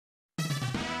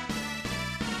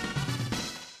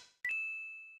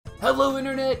Hello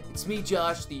Internet, it's me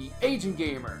Josh, the Agent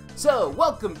Gamer. So,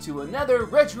 welcome to another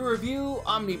Retro Review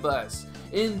Omnibus.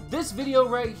 In this video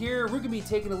right here, we're going to be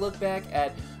taking a look back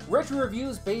at retro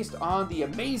reviews based on the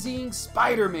amazing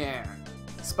Spider-Man.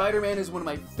 Spider-Man is one of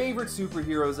my favorite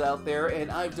superheroes out there, and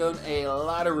I've done a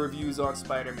lot of reviews on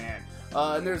Spider-Man.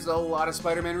 And there's a lot of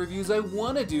Spider-Man reviews I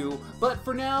want to do, but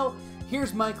for now,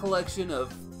 here's my collection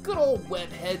of good old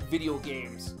webhead video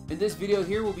games. In this video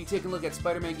here, we'll be taking a look at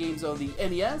Spider-Man games on the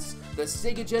NES, the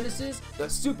Sega Genesis, the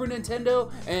Super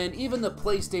Nintendo, and even the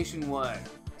PlayStation 1.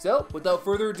 So, without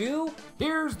further ado,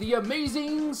 here's the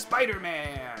amazing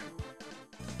Spider-Man!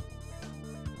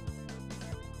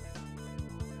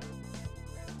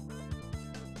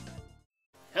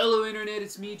 Hello Internet,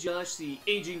 it's me Josh, the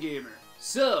Agent Gamer.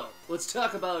 So, let's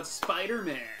talk about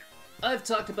Spider-Man. I've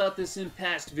talked about this in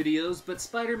past videos, but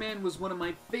Spider-Man was one of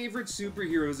my favorite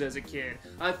superheroes as a kid.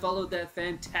 I followed that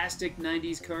fantastic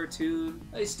 90s cartoon.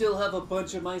 I still have a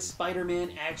bunch of my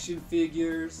Spider-Man action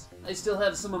figures. I still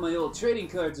have some of my old trading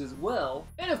cards as well.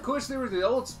 And of course there were the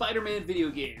old Spider-Man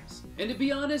video games. And to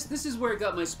be honest, this is where I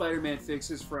got my Spider-Man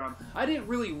fixes from. I didn't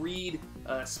really read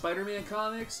Spider-Man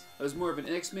comics. I was more of an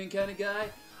X-Men kind of guy.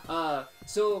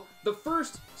 So the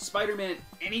first Spider-Man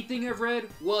anything I've read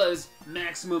was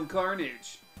Maximum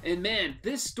Carnage. And man,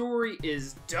 this story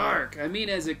is dark. I mean,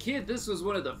 as a kid, this was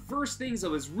one of the first things I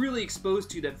was really exposed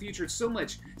to that featured so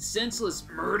much senseless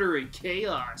murder and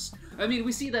chaos. I mean,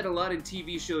 we see that a lot in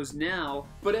TV shows now,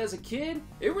 but as a kid,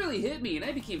 it really hit me and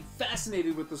I became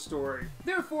fascinated with the story.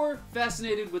 Therefore,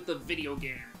 fascinated with the video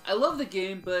game. I love the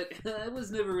game, but I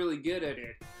was never really good at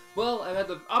it. Well, I had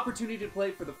the opportunity to play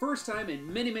it for the first time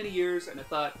in many, many years, and I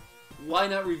thought, why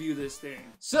not review this thing?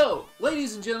 So,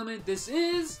 ladies and gentlemen, this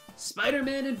is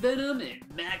Spider-Man and Venom in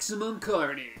Maximum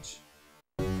Carnage.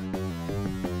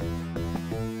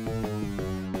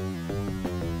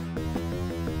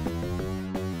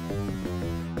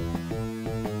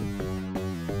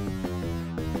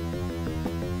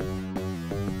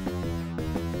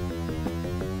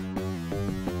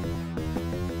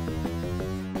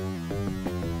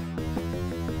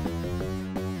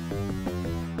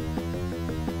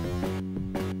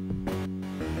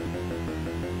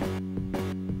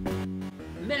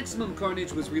 Maximum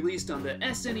Carnage was released on the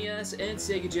SNES and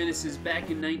Sega Genesis back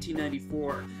in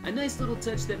 1994. A nice little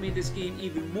touch that made this game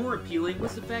even more appealing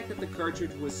was the fact that the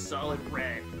cartridge was solid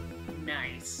red.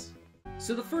 Nice.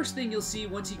 So the first thing you'll see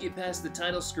once you get past the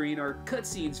title screen are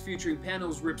cutscenes featuring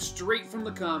panels ripped straight from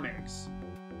the comics.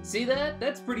 See that?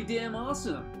 That's pretty damn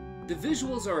awesome. The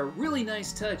visuals are a really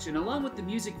nice touch, and along with the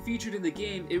music featured in the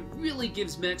game, it really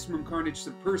gives Maximum Carnage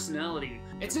some personality.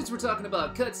 And since we're talking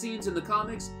about cutscenes in the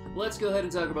comics, let's go ahead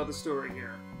and talk about the story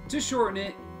here. To shorten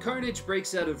it, Carnage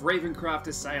breaks out of Ravencroft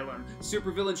Asylum,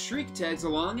 supervillain Shriek tags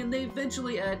along, and they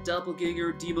eventually add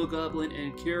Doppelganger, Demogoblin,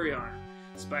 and Carrion.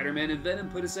 Spider-Man and Venom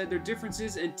put aside their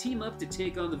differences and team up to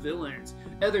take on the villains.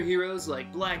 Other heroes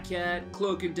like Black Cat,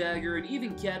 Cloak and Dagger, and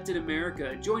even Captain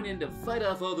America join in to fight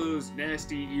off all those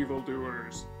nasty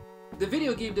evildoers. The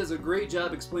video game does a great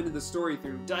job explaining the story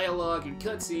through dialogue and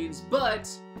cutscenes,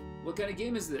 but what kind of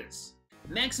game is this?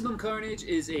 Maximum Carnage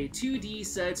is a 2D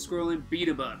side-scrolling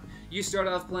beat-em-up. You start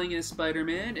off playing as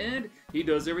Spider-Man, and he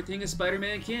does everything a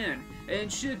Spider-Man can,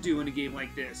 and should do in a game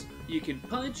like this. You can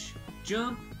punch,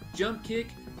 jump kick,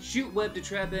 shoot web to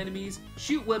trap enemies,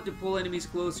 shoot web to pull enemies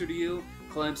closer to you,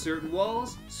 climb certain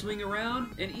walls, swing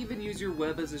around, and even use your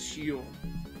web as a shield.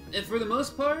 And for the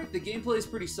most part, the gameplay is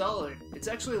pretty solid. It's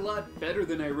actually a lot better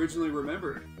than I originally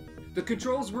remembered. The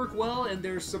controls work well, and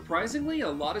there's surprisingly a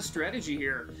lot of strategy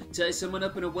here. Tie someone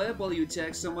up in a web while you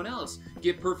attack someone else,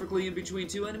 get perfectly in between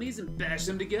two enemies and bash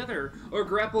them together, or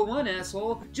grapple one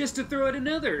asshole just to throw at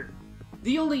another.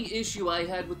 The only issue I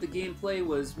had with the gameplay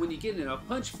was when you get in a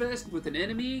punch fest with an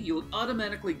enemy, you'll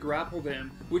automatically grapple them,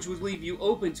 which would leave you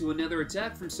open to another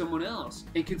attack from someone else.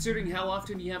 And considering how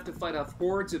often you have to fight off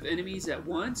hordes of enemies at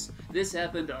once, this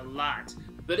happened a lot.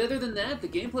 But other than that, the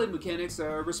gameplay mechanics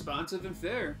are responsive and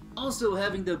fair. Also,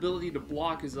 having the ability to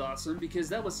block is awesome because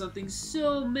that was something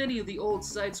so many of the old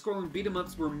side-scrolling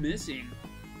beat-em-ups were missing.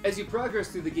 As you progress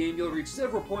through the game, you'll reach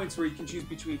several points where you can choose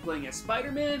between playing as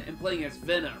Spider-Man and playing as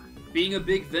Venom. Being a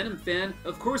big Venom fan,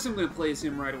 of course I'm going to play as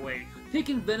him right away.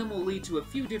 Picking Venom will lead to a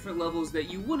few different levels that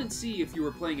you wouldn't see if you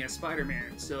were playing as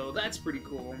Spider-Man, so that's pretty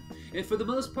cool. And for the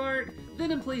most part,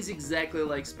 Venom plays exactly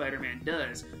like Spider-Man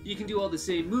does. You can do all the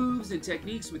same moves and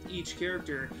techniques with each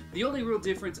character. The only real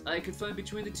difference I could find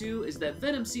between the two is that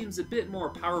Venom seems a bit more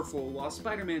powerful while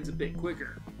Spider-Man's a bit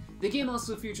quicker. The game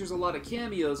also features a lot of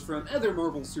cameos from other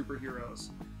Marvel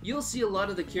superheroes. You'll see a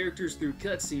lot of the characters through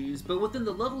cutscenes, but within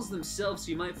the levels themselves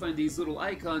you might find these little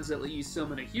icons that let you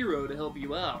summon a hero to help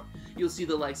you out. You'll see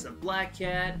the likes of Black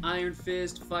Cat, Iron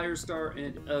Fist, Firestar,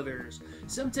 and others.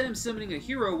 Sometimes summoning a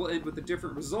hero will end with a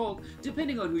different result,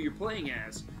 depending on who you're playing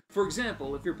as. For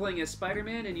example, if you're playing as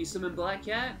Spider-Man and you summon Black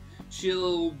Cat,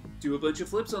 she'll do a bunch of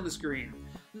flips on the screen.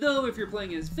 Though if you're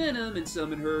playing as Venom and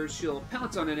summon her, she'll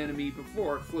pounce on an enemy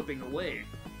before flipping away.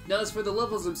 Now as for the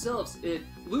levels themselves, it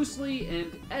loosely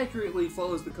and accurately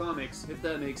follows the comics, if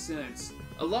that makes sense.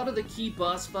 A lot of the key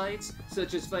boss fights,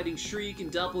 such as fighting Shriek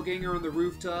and Doppelganger on the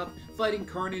rooftop, fighting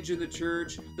Carnage in the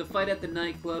church, the fight at the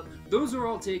nightclub, those are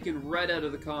all taken right out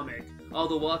of the comic. All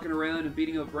the walking around and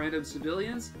beating up random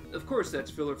civilians? Of course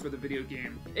that's filler for the video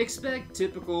game. Expect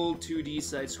typical 2D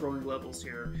side-scrolling levels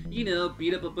here. You know,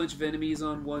 beat up a bunch of enemies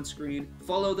on one screen,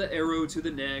 follow the arrow to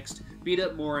the next, beat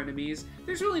up more enemies.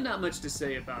 There's really not much to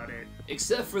say about it.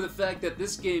 Except for the fact that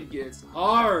this game gets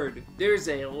hard! There's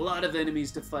a lot of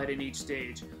enemies to fight in each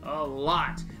stage. A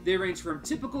lot! They range from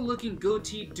typical looking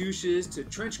goatee douches to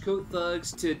trenchcoat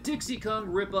thugs to Dixie Kong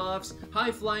ripoffs,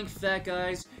 high-flying fat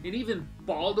guys, and even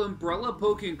bald umbrella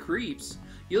poking creeps.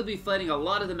 You'll be fighting a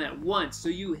lot of them at once, so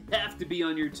you have to be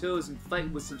on your toes and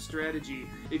fight with some strategy.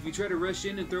 If you try to rush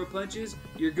in and throw punches,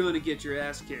 you're going to get your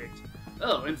ass kicked.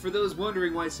 Oh, and for those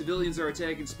wondering why civilians are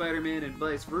attacking Spider-Man and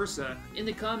vice versa, in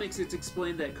the comics it's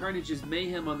explained that Carnage's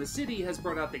mayhem on the city has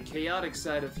brought out the chaotic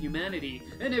side of humanity,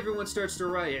 and everyone starts to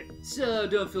riot, so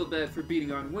don't feel bad for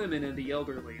beating on women and the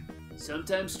elderly.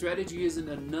 Sometimes strategy isn't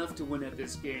enough to win at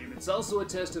this game, it's also a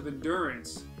test of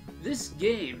endurance. This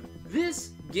game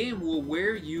will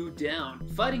wear you down.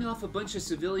 Fighting off a bunch of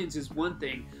civilians is one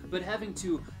thing, but having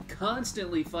to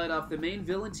constantly fight off the main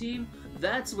villain team,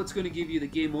 that's what's going to give you the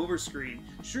game over screen.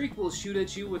 Shriek will shoot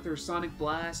at you with her sonic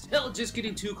blast. Hell, just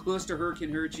getting too close to her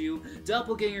can hurt you.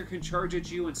 Doppelganger can charge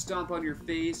at you and stomp on your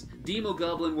face. Demo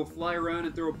Goblin will fly around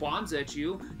and throw bombs at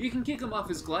you. You can kick him off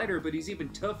his glider, but he's even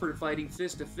tougher fighting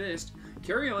fist to fist.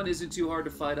 Carry-On isn't too hard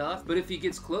to fight off, but if he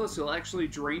gets close, he'll actually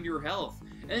drain your health.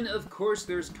 And of course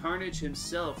there's Carnage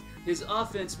himself. His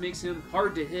offense makes him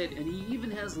hard to hit, and he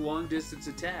even has long-distance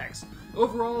attacks.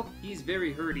 Overall, he's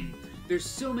very hurty. There's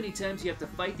so many times you have to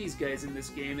fight these guys in this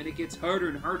game, and it gets harder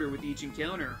and harder with each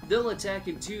encounter. They'll attack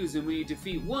in twos, and when you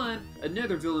defeat one,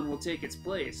 another villain will take its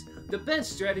place. The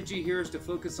best strategy here is to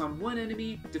focus on one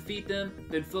enemy, defeat them,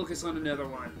 then focus on another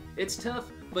one. It's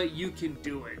tough, but you can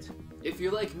do it. If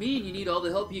you're like me and you need all the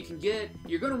help you can get,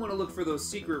 you're going to want to look for those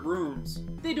secret rooms.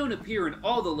 They don't appear in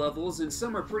all the levels, and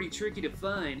some are pretty tricky to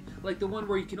find, like the one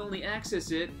where you can only access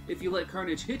it if you let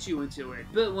Carnage hit you into it.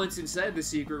 But once inside the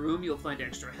secret room, you'll find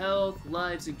extra health,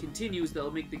 lives, and continues that'll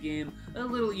make the game a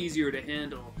little easier to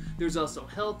handle. There's also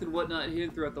health and whatnot hidden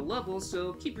throughout the levels,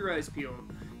 so keep your eyes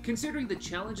peeled. Considering the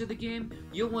challenge of the game,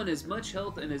 you'll want as much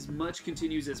health and as much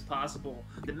continues as possible.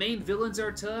 The main villains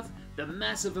are tough, the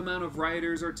massive amount of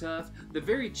rioters are tough, the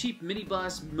very cheap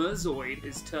mini-boss Muzzoid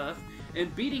is tough,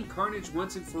 and beating Carnage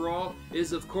once and for all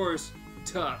is, of course,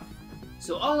 tough.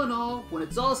 So all in all, when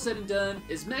it's all said and done,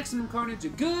 is Maximum Carnage a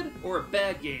good or a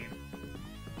bad game?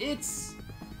 It's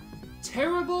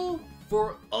terrible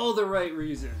for all the right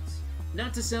reasons.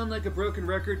 Not to sound like a broken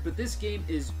record, but this game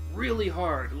is really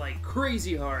hard, like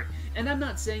crazy hard. And I'm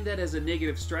not saying that as a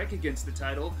negative strike against the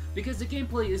title, because the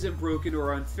gameplay isn't broken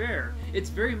or unfair. It's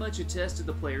very much a test of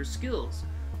the player's skills.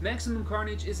 Maximum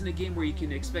Carnage isn't a game where you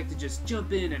can expect to just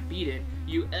jump in and beat it.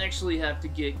 You actually have to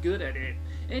get good at it.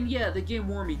 And yeah, the game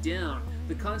wore me down.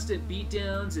 The constant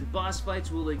beatdowns and boss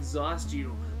fights will exhaust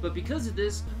you. But because of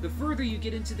this, the further you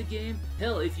get into the game,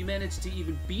 hell, if you manage to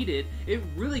even beat it, it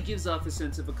really gives off a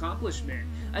sense of accomplishment.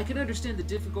 I can understand the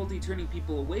difficulty turning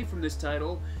people away from this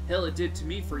title, hell, it did to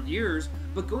me for years,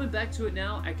 but going back to it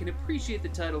now, I can appreciate the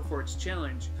title for its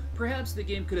challenge. Perhaps the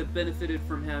game could have benefited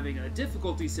from having a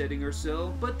difficulty setting or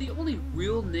so, but the only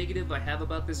real negative I have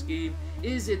about this game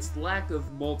is its lack of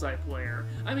multiplayer.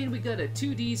 I mean, we got a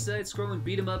 2D side-scrolling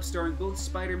beat-em-up starring both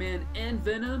Spider-Man and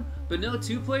Venom, but no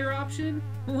two-player option?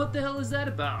 What the hell is that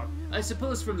about? I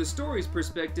suppose from the story's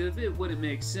perspective, it wouldn't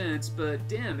make sense, but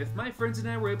damn, if my friends and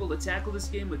I were able to tackle this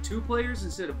game with 2 players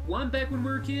instead of 1 back when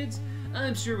we were kids,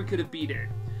 I'm sure we could have beat it.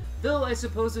 Though I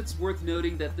suppose it's worth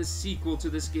noting that the sequel to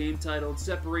this game, titled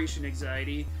Separation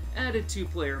Anxiety, added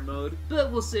 2-player mode,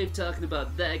 but we'll save talking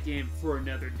about that game for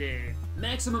another day.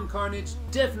 Maximum Carnage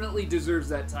definitely deserves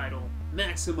that title,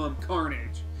 Maximum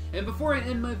Carnage. And before I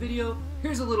end my video,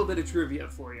 here's a little bit of trivia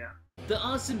for you. The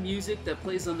awesome music that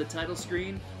plays on the title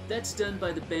screen, that's done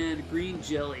by the band Green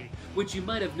Jelly, which you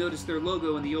might have noticed their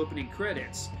logo in the opening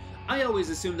credits. I always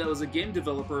assumed that was a game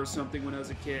developer or something when I was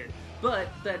a kid, But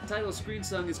that title screen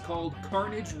song is called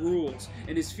Carnage Rules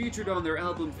and is featured on their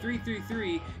album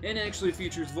 333 and actually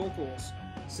features vocals.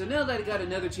 So now that I got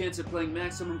another chance at playing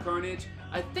Maximum Carnage,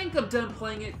 I think I'm done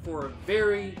playing it for a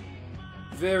very,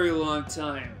 very long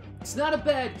time. It's not a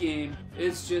bad game,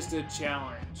 it's just a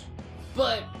challenge.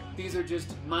 But these are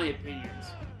just my opinions.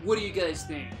 What do you guys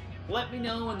think? Let me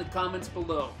know in the comments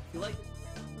below. If you like it.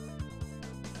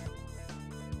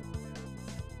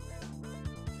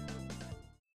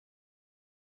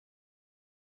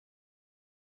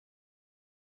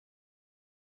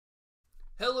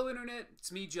 Hello Internet,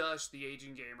 it's me Josh, the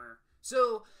Aging Gamer.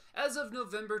 So, as of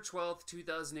November 12th,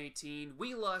 2018,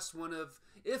 we lost one of,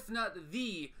 if not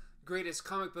the greatest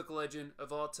comic book legend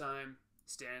of all time,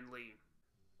 Stan Lee.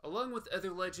 Along with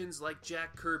other legends like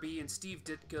Jack Kirby and Steve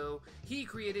Ditko, he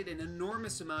created an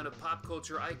enormous amount of pop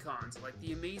culture icons like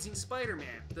the Amazing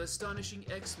Spider-Man, the Astonishing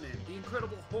X-Men, the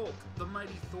Incredible Hulk, the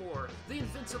Mighty Thor, the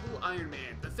Invincible Iron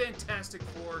Man, the Fantastic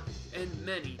Four, and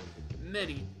many,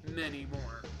 many, many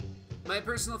more. My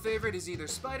personal favorite is either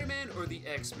Spider-Man or the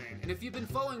X-Men, and if you've been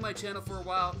following my channel for a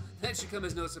while, that should come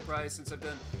as no surprise since I've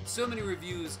done so many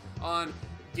reviews on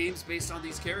games based on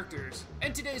these characters.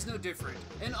 And today's no different.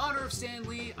 In honor of Stan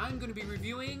Lee, I'm going to be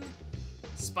reviewing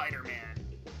Spider-Man.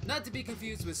 Not to be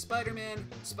confused with Spider-Man,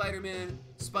 Spider-Man,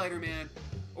 Spider-Man,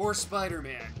 or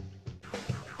Spider-Man.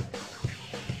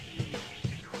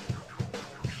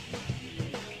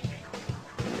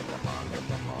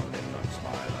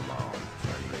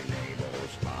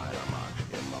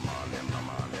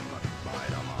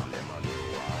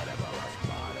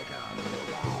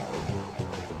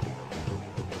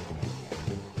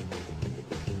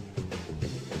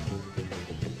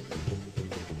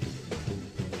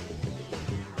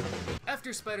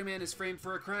 After Spider-Man is framed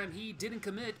for a crime he didn't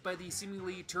commit by the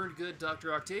seemingly turned good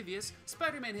Dr. Octavius,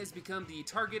 Spider-Man has become the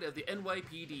target of the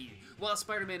NYPD. While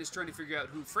Spider-Man is trying to figure out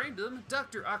who framed him,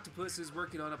 Dr. Octopus is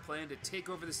working on a plan to take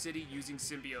over the city using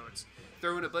symbiotes.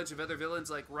 Throw in a bunch of other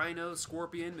villains like Rhino,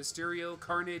 Scorpion, Mysterio,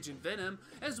 Carnage, and Venom,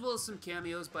 as well as some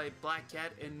cameos by Black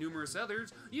Cat and numerous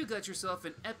others, you got yourself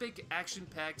an epic,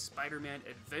 action-packed Spider-Man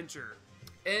adventure.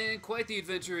 And quite the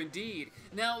adventure indeed.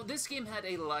 Now, this game had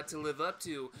a lot to live up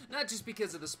to, not just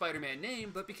because of the Spider-Man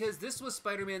name, but because this was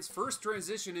Spider-Man's first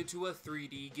transition into a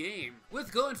 3D game.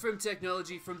 With going from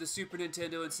technology from the Super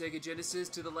Nintendo and Sega Genesis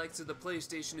to the likes of the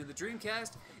PlayStation and the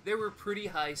Dreamcast, there were pretty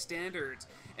high standards.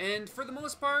 And for the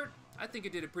most part, I think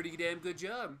it did a pretty damn good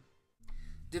job.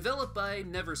 Developed by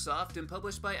Neversoft and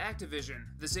published by Activision,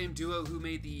 the same duo who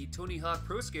made the Tony Hawk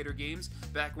Pro Skater games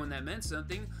back when that meant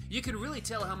something, you can really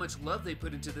tell how much love they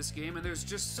put into this game, and there's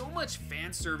just so much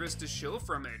fan service to show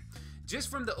from it.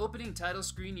 Just from the opening title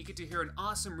screen, you get to hear an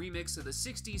awesome remix of the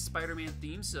 60s Spider-Man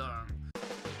theme song.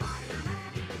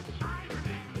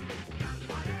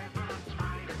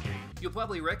 You'll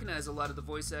probably recognize a lot of the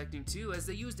voice acting too, as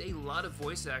they used a lot of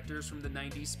voice actors from the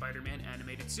 90s Spider-Man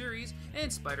animated series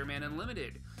and Spider-Man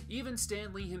Unlimited. Even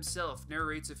Stan Lee himself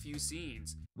narrates a few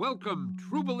scenes. Welcome,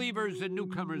 true believers and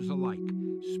newcomers alike.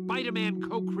 Spider-Man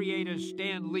co-creator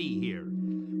Stan Lee here.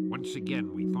 Once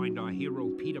again, we find our hero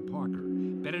Peter Parker,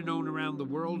 better known around the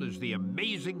world as the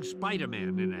Amazing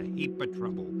Spider-Man, in a heap of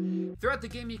trouble. Throughout the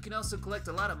game, you can also collect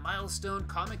a lot of milestone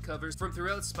comic covers from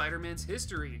throughout Spider-Man's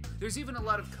history. There's even a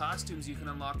lot of costumes you can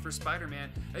unlock for Spider-Man,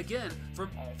 again,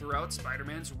 from all throughout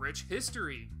Spider-Man's rich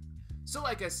history. So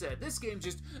like I said, this game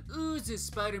just oozes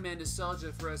Spider-Man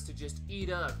nostalgia for us to just eat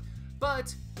up.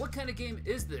 But what kind of game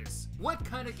is this? What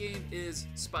kind of game is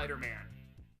Spider-Man?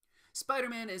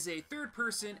 Spider-Man is a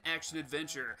third-person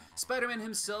action-adventure. Spider-Man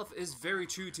himself is very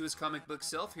true to his comic book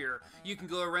self here. You can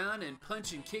go around and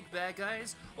punch and kick bad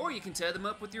guys, or you can tie them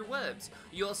up with your webs.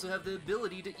 You also have the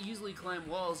ability to easily climb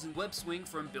walls and web swing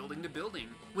from building to building.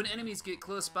 When enemies get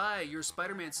close by, your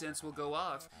Spider-Man sense will go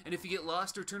off, and if you get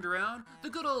lost or turned around, the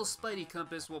good old Spidey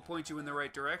compass will point you in the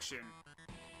right direction.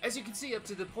 As you can see, up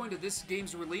to the point of this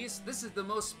game's release, this is the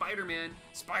most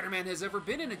Spider-Man has ever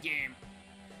been in a game.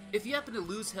 If you happen to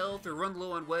lose health or run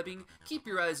low on webbing, keep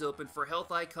your eyes open for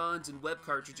health icons and web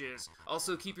cartridges.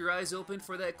 Also keep your eyes open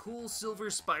for that cool silver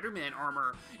Spider-Man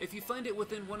armor. If you find it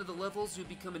within one of the levels, you'll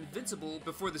become invincible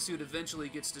before the suit eventually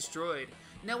gets destroyed.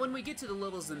 Now when we get to the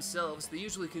levels themselves, they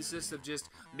usually consist of just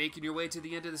making your way to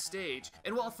the end of the stage.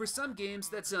 And while for some games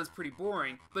that sounds pretty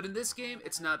boring, but in this game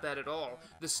it's not bad at all.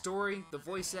 The story, the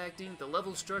voice acting, the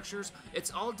level structures,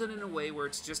 it's all done in a way where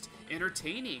it's just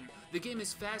entertaining. The game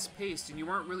is fast-paced and you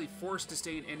aren't really really forced to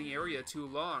stay in any area too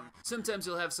long. Sometimes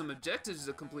you'll have some objectives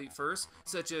to complete first,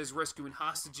 such as rescuing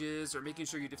hostages or making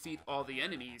sure you defeat all the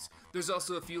enemies. There's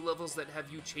also a few levels that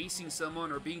have you chasing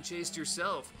someone or being chased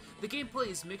yourself. The gameplay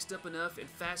is mixed up enough and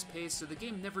fast-paced so the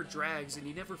game never drags and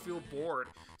you never feel bored.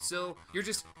 So you're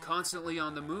just constantly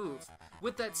on the move.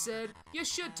 With that said, you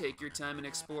should take your time and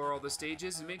explore all the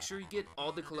stages and make sure you get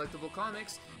all the collectible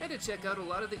comics and to check out a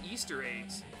lot of the Easter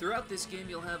eggs. Throughout this game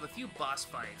you'll have a few boss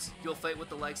fights. You'll fight with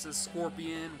the likes of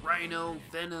Scorpion, Rhino,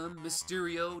 Venom,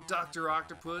 Mysterio, Dr.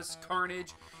 Octopus,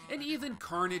 Carnage, and even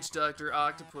Carnage Dr.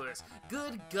 Octopus.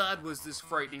 Good God, was this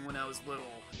frightening when I was little.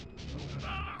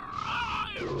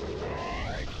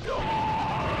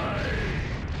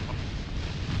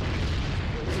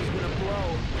 This is gonna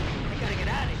blow. I gotta get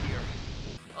out of here.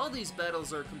 All these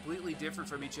battles are completely different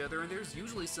from each other, and there's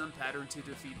usually some pattern to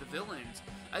defeat the villains.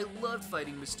 I loved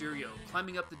fighting Mysterio.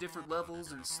 Climbing up the different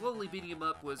levels and slowly beating him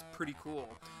up was pretty cool.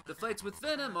 The fights with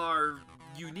Venom are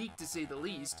unique to say the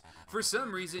least. For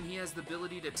some reason, he has the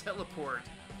ability to teleport.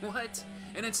 What?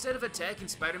 And instead of attacking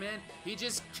Spider-Man, he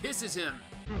just kisses him.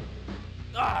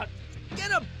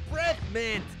 Get a breath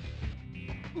mint!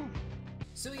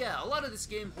 So yeah, a lot of this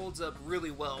game holds up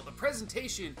really well. The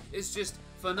presentation is just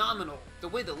phenomenal. The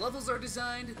way the levels are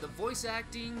designed, the voice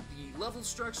acting, the level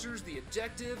structures, the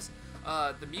objectives,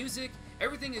 the music,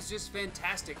 everything is just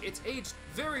fantastic. It's aged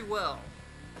very well,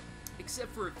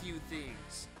 except for a few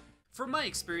things. From my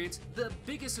experience, the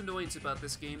biggest annoyance about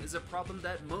this game is a problem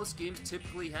that most games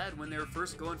typically had when they were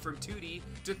first going from 2D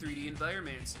to 3D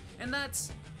environments, and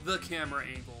that's the camera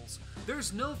angles.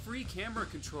 There's no free camera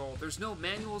control, there's no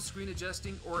manual screen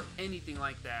adjusting or anything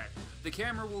like that. The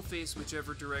camera will face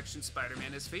whichever direction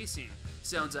Spider-Man is facing.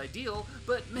 Sounds ideal,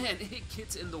 but man, it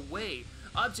gets in the way.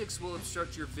 Objects will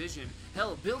obstruct your vision.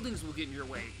 Hell, buildings will get in your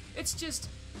way. It's just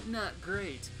not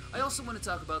great. I also want to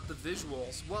talk about the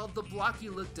visuals. While the blocky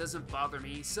look doesn't bother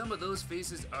me, some of those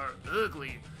faces are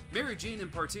ugly. Mary Jane in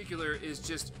particular is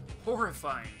just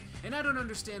horrifying. And I don't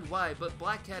understand why, but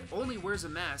Black Cat only wears a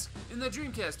mask in the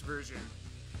Dreamcast version.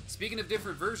 Speaking of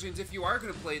different versions, if you are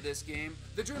going to play this game,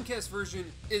 the Dreamcast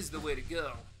version is the way to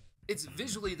go. It's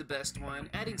visually the best one,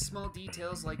 adding small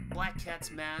details like Black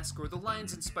Cat's mask or the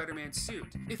lines in Spider-Man's suit.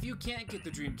 If you can't get the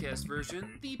Dreamcast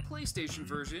version, the PlayStation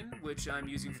version, which I'm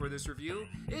using for this review,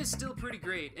 is still pretty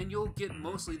great, and you'll get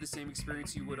mostly the same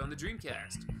experience you would on the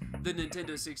Dreamcast. The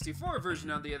Nintendo 64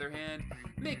 version, on the other hand,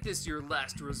 make this your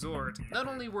last resort. Not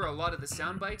only were a lot of the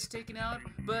sound bites taken out,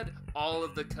 but all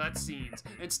of the cutscenes.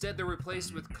 Instead, they're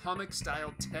replaced with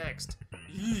comic-style text.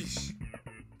 Yeesh.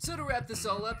 So to wrap this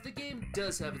all up, the game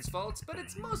does have its faults, but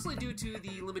it's mostly due to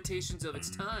the limitations of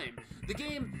its time. The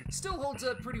game still holds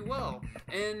up pretty well,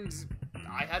 and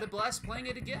I had a blast playing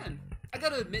it again. I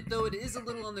gotta admit though, it is a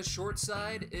little on the short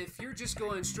side. If you're just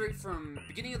going straight from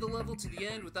beginning of the level to the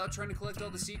end without trying to collect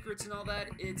all the secrets and all that,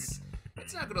 it's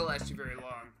not gonna last you very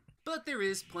long. But there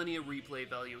is plenty of replay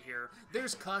value here.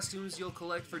 There's costumes you'll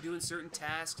collect for doing certain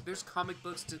tasks, there's comic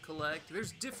books to collect,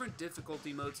 there's different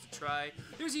difficulty modes to try,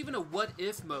 there's even a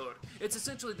what-if mode. It's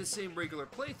essentially the same regular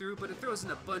playthrough, but it throws in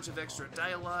a bunch of extra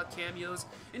dialogue, cameos,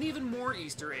 and even more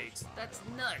Easter eggs. That's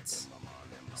nuts!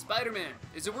 Spider-Man,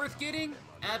 is it worth getting?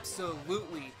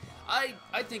 Absolutely. I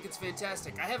think it's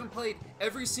fantastic. I haven't played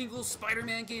every single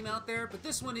Spider-Man game out there, but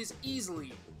this one is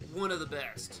easily one of the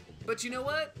best. But you know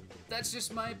what? That's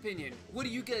just my opinion. What do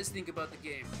you guys think about the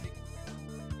game?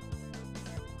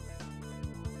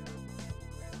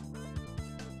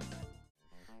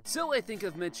 So I think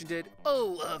I've mentioned it,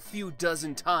 a few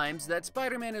dozen times, that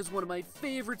Spider-Man is one of my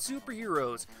favorite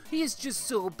superheroes. He is just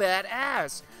so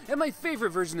badass. And my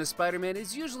favorite version of Spider-Man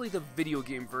is usually the video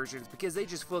game versions because they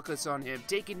just focus on him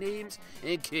taking names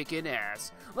and kicking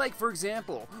ass. Like for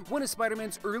example, one of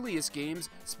Spider-Man's earliest games,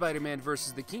 Spider-Man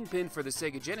vs. the Kingpin for the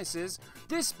Sega Genesis,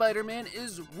 this Spider-Man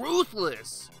is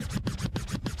ruthless.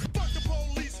 Fuck the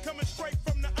police coming straight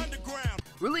from the underground.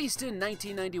 Released in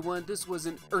 1991, this was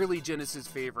an early Genesis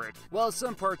favorite. While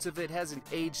some parts of it hasn't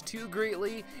aged too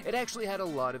greatly, it actually had a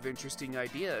lot of interesting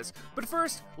ideas. But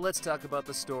first, let's talk about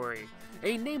the story.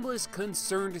 A nameless,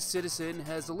 concerned citizen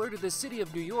has alerted the city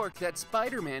of New York that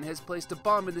Spider-Man has placed a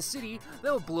bomb in the city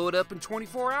that will blow it up in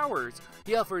 24 hours.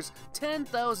 He offers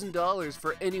 $10,000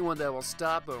 for anyone that will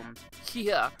stop him.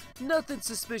 Yeah, nothing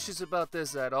suspicious about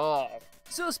this at all.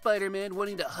 So Spider-Man,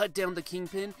 wanting to hunt down the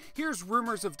Kingpin, hears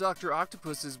rumors of Dr.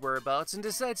 Octopus's whereabouts and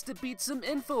decides to beat some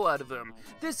info out of him.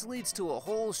 This leads to a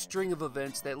whole string of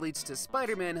events that leads to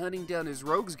Spider-Man hunting down his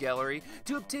rogues gallery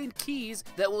to obtain keys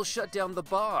that will shut down the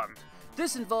bomb.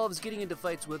 This involves getting into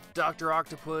fights with Dr.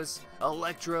 Octopus,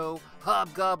 Electro,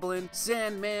 Hobgoblin,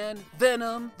 Sandman,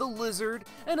 Venom, the Lizard,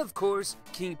 and of course,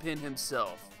 Kingpin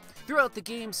himself. Throughout the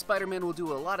game, Spider-Man will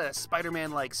do a lot of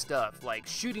Spider-Man-like stuff, like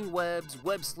shooting webs,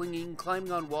 web slinging,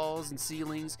 climbing on walls and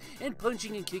ceilings, and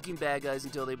punching and kicking bad guys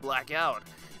until they black out.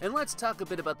 And let's talk a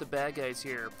bit about the bad guys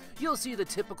here. You'll see the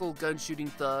typical gun-shooting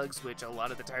thugs, which a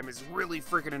lot of the time is really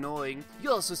freaking annoying.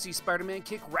 You'll also see Spider-Man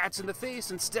kick rats in the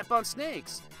face and step on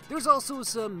snakes. There's also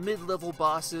some mid-level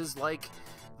bosses like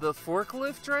the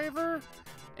forklift driver,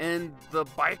 and the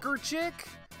biker chick,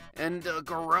 and a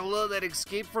gorilla that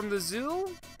escaped from the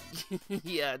zoo?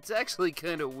 Yeah, it's actually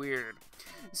kind of weird.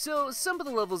 So, some of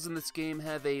the levels in this game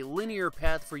have a linear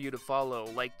path for you to follow,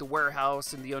 like the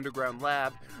warehouse and the underground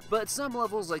lab, but some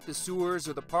levels like the sewers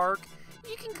or the park,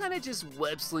 you can kind of just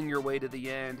web sling your way to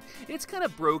the end. It's kind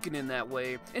of broken in that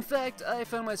way. In fact, I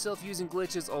found myself using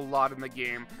glitches a lot in the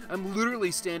game. I'm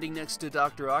literally standing next to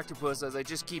Dr. Octopus as I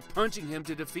just keep punching him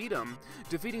to defeat him.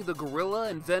 Defeating the gorilla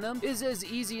and Venom is as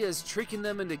easy as tricking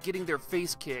them into getting their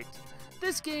face kicked.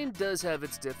 This game does have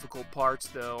its difficult parts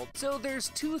though, so there's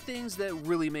two things that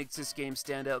really makes this game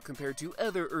stand out compared to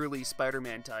other early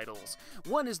Spider-Man titles.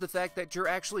 One is the fact that you're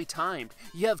actually timed.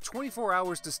 You have 24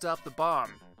 hours to stop the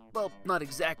bomb. Well, not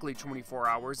exactly 24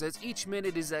 hours, as each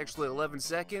minute is actually 11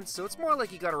 seconds, so it's more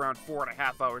like you got around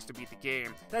 4.5 hours to beat the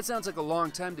game. That sounds like a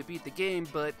long time to beat the game,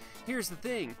 but here's the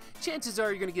thing. Chances are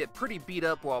you're gonna get pretty beat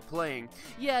up while playing.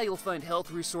 Yeah, you'll find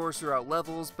health restores throughout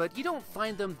levels, but you don't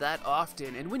find them that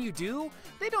often, and when you do,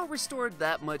 they don't restore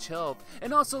that much health,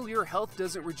 and also your health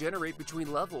doesn't regenerate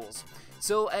between levels.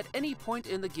 So at any point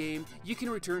in the game, you can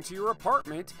return to your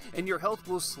apartment and your health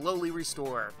will slowly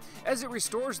restore. As it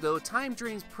restores though, time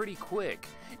drains pretty quick.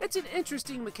 It's an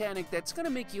interesting mechanic that's going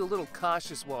to make you a little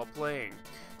cautious while playing.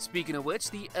 Speaking of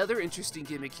which, the other interesting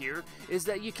gimmick here is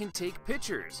that you can take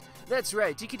pictures. That's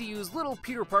right, you get to use little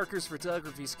Peter Parker's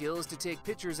photography skills to take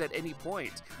pictures at any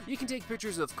point. You can take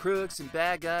pictures of crooks and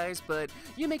bad guys, but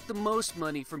you make the most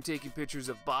money from taking pictures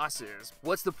of bosses.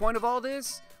 What's the point of all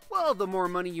this? Well, the more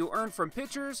money you earn from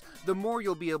pictures, the more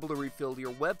you'll be able to refill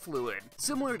your web fluid.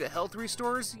 Similar to health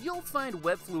restores, you'll find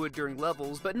web fluid during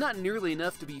levels, but not nearly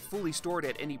enough to be fully stored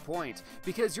at any point,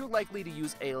 because you're likely to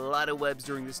use a lot of webs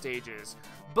during the stages.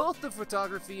 Both the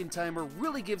photography and timer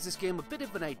really gives this game a bit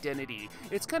of an identity.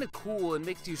 It's kind of cool and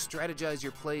makes you strategize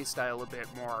your play style a bit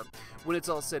more. When it's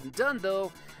all said and done though,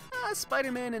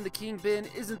 Spider-Man and the Kingpin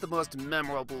isn't the most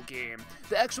memorable game.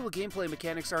 The actual gameplay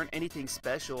mechanics aren't anything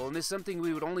special, and is something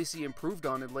we would only see improved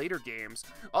on in later games.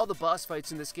 All the boss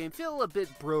fights in this game feel a bit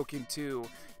broken too.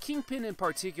 Kingpin in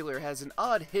particular has an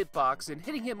odd hitbox, and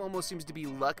hitting him almost seems to be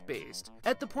luck-based.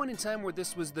 At the point in time where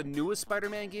this was the newest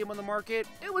Spider-Man game on the market,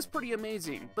 it was pretty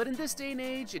amazing, but in this day and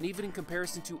age, and even in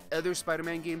comparison to other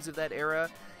Spider-Man games of that era,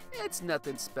 it's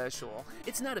nothing special.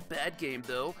 It's not a bad game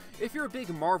though. If you're a big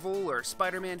Marvel or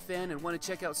Spider-Man fan and want to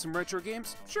check out some retro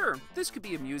games, sure, this could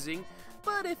be amusing.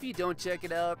 But if you don't check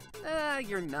it out,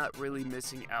 you're not really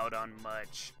missing out on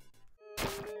much.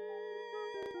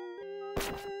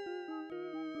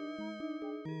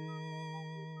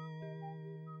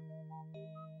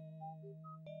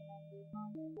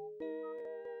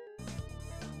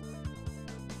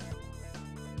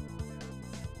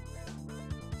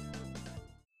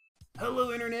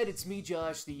 Hello Internet, it's me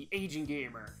Josh, the Aging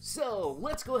Gamer. So,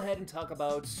 let's go ahead and talk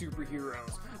about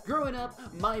superheroes. Growing up,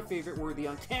 my favorite were the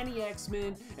Uncanny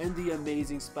X-Men and the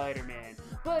Amazing Spider-Man.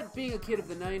 But being a kid of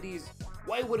the 90s,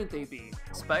 why wouldn't they be?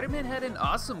 Spider-Man had an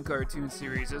awesome cartoon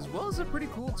series as well as a pretty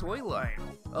cool toy line.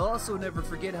 I'll also never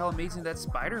forget how amazing that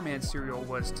Spider-Man cereal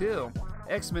was too.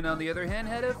 X-Men on the other hand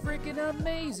had a freaking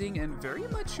amazing and very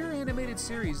mature animated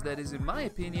series that is in my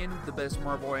opinion the best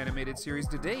Marvel animated series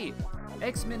to date.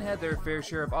 X-Men had their fair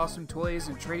share of awesome toys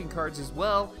and trading cards as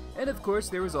well, and of course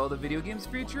there was all the video games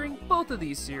featuring both of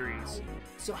these series.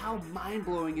 So how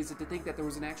mind-blowing is it to think that there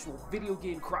was an actual video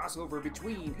game crossover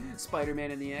between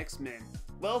Spider-Man and the X-Men?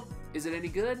 Well, is it any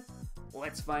good?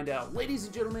 Let's find out. Ladies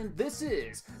and gentlemen, this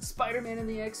is Spider-Man and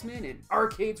the X-Men in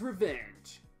Arcade's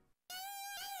Revenge.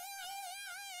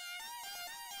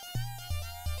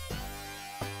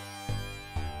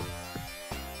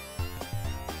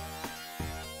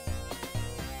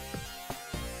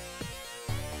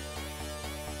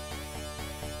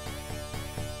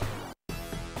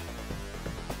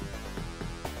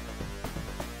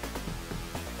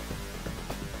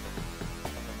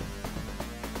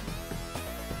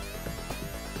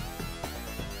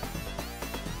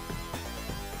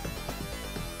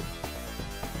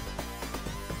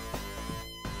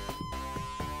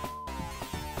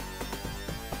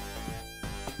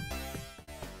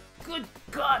 Good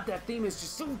God, that theme is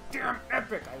just so damn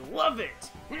epic. I love it.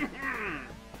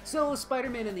 So,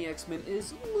 Spider-Man and the X-Men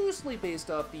is loosely based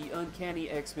off the Uncanny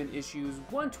X-Men issues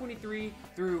 123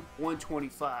 through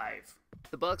 125.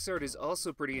 The box art is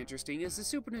also pretty interesting, as the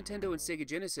Super Nintendo and Sega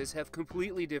Genesis have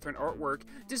completely different artwork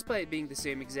despite being the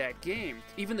same exact game.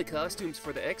 Even the costumes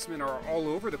for the X-Men are all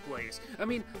over the place. I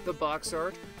mean, the box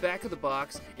art, back of the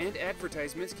box, and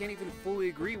advertisements can't even fully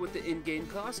agree with the in-game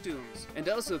costumes. And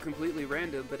also completely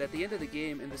random, but at the end of the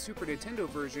game in the Super Nintendo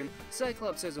version,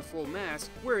 Cyclops has a full mask,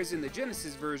 whereas in the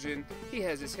Genesis version, he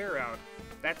has his hair out.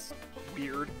 That's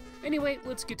weird. Anyway,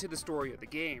 let's get to the story of the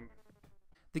game.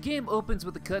 The game opens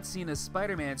with a cutscene of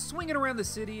Spider-Man swinging around the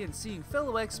city and seeing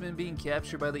fellow X-Men being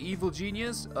captured by the evil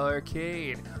genius,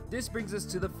 Arcade. This brings us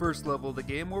to the first level of the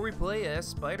game where we play as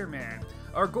Spider-Man.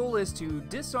 Our goal is to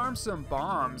disarm some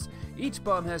bombs. Each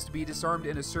bomb has to be disarmed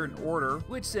in a certain order,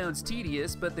 which sounds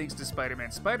tedious, but thanks to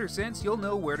Spider-Man's Spider Sense, you'll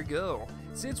know where to go.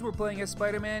 Since we're playing as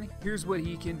Spider-Man, here's what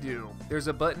he can do. There's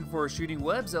a button for shooting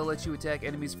webs that'll let you attack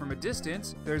enemies from a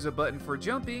distance, there's a button for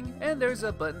jumping, and there's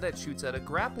a button that shoots out a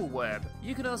grapple web.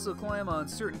 You can also climb on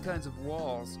certain kinds of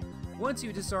walls. Once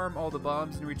you disarm all the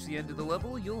bombs and reach the end of the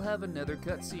level, you'll have another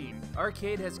cutscene.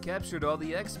 Arcade has captured all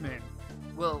the X-Men.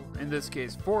 Well, in this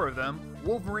case, 4 of them: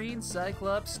 Wolverine,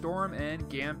 Cyclops, Storm, and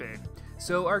Gambit.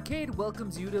 So Arcade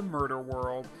welcomes you to Murder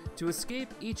World. To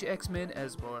escape, each X-Men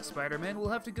as well as Spider-Man will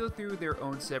have to go through their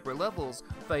own separate levels,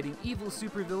 fighting evil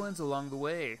supervillains along the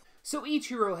way. So each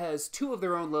hero has 2 of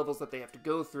their own levels that they have to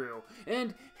go through,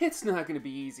 and it's not going to be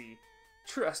easy.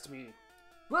 Trust me.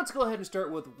 Let's go ahead and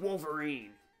start with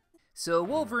Wolverine. So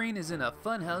Wolverine is in a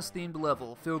funhouse-themed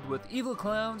level filled with evil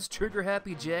clowns,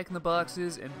 trigger-happy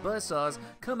jack-in-the-boxes, and buzzsaws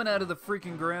coming out of the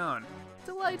freaking ground.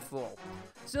 Delightful.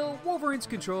 So Wolverine's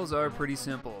controls are pretty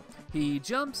simple. He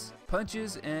jumps,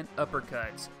 punches, and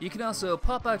uppercuts. You can also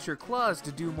pop out your claws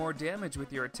to do more damage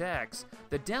with your attacks.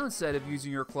 The downside of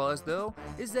using your claws, though,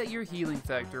 is that your healing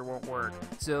factor won't work,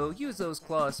 so use those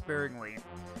claws sparingly.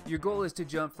 Your goal is to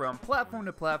jump from platform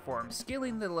to platform,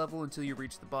 scaling the level until you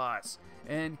reach the boss.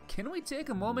 And can we take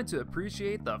a moment to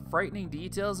appreciate the frightening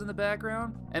details in the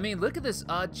background? I mean, look at this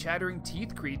odd chattering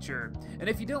teeth creature. And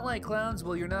if you don't like clowns,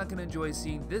 well, you're not going to enjoy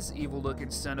seeing this evil looking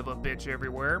son of a bitch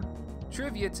everywhere.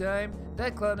 Trivia time,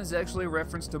 that clown is actually a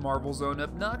reference to Marvel's own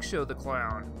Obnoxio the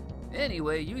Clown.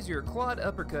 Anyway, use your clawed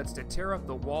uppercuts to tear up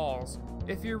the walls.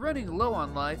 If you're running low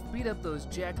on life, beat up those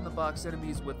jack-in-the-box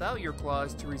enemies without your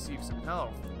claws to receive some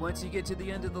health. Once you get to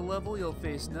the end of the level, you'll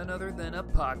face none other than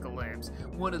Apocalypse,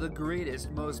 one of the greatest,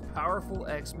 most powerful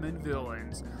X-Men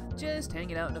villains. Just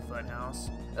hanging out in a funhouse.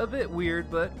 A bit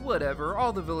weird, but whatever,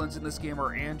 all the villains in this game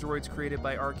are androids created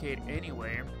by Arcade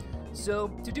anyway. So,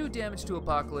 to do damage to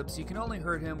Apocalypse, you can only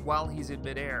hurt him while he's in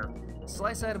midair.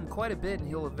 Slice at him quite a bit and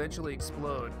he'll eventually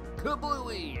explode.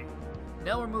 Kablooey!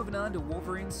 Now we're moving on to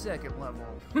Wolverine's second level.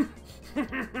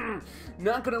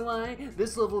 Not gonna lie,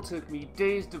 this level took me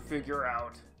days to figure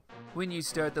out. When you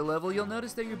start the level, you'll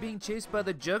notice that you're being chased by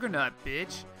the Juggernaut,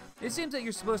 bitch. It seems that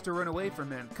you're supposed to run away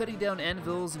from him, cutting down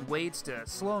anvils and weights to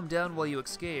slow him down while you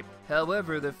escape.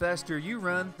 However, the faster you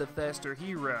run, the faster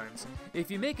he runs. If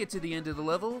you make it to the end of the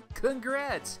level,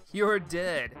 congrats, you're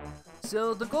dead.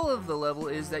 So the goal of the level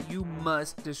is that you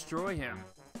must destroy him.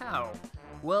 How?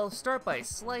 Well, start by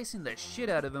slicing the shit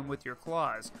out of him with your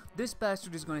claws. This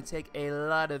bastard is going to take a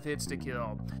lot of hits to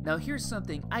kill. Now here's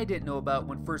something I didn't know about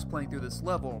when first playing through this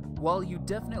level. While you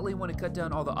definitely want to cut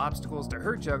down all the obstacles to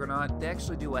hurt Juggernaut, they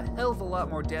actually do a hell of a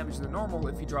lot more damage than normal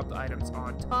if you drop the items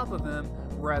on top of him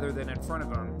rather than in front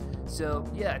of him.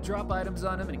 So yeah, drop items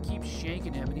on him and keep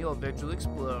shanking him and he'll eventually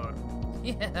explode.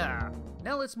 Yeah!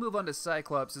 Now let's move on to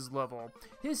Cyclops' level.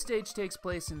 His stage takes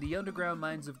place in the underground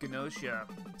mines of Genosha.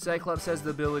 Cyclops has the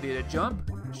ability to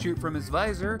jump, shoot from his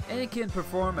visor, and can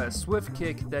perform a swift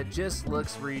kick that just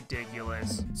looks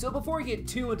ridiculous. So before we get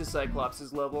too into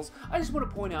Cyclops' levels, I just want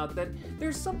to point out that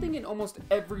there's something in almost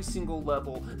every single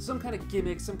level, some kind of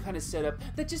gimmick, some kind of setup,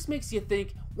 that just makes you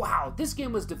think, wow, this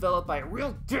game was developed by a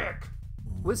real dick!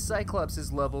 With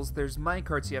Cyclops' levels, there's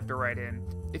minecarts you have to ride in.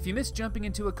 If you miss jumping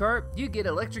into a cart, you get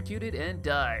electrocuted and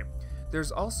die.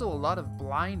 There's also a lot of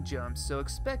blind jumps, so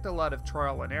expect a lot of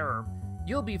trial and error.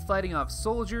 You'll be fighting off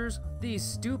soldiers, these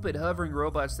stupid hovering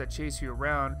robots that chase you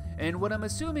around, and what I'm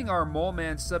assuming are Mole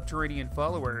Man's subterranean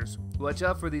followers. Watch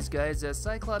out for these guys, as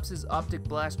Cyclops' optic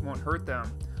blast won't hurt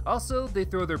them. Also, they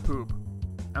throw their poop.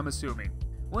 I'm assuming.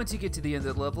 Once you get to the end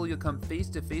of the level, you'll come face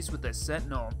to face with the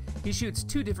Sentinel. He shoots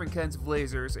 2 different kinds of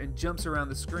lasers and jumps around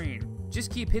the screen.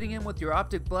 Just keep hitting him with your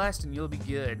optic blast and you'll be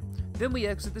good. Then we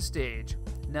exit the stage.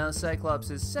 Now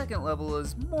Cyclops' second level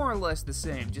is more or less the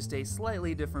same, just a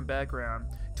slightly different background.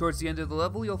 Towards the end of the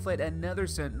level, you'll fight another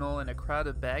Sentinel and a crowd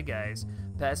of bad guys.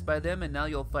 Pass by them and now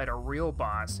you'll fight a real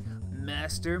boss,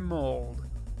 Master Mold.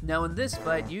 Now in this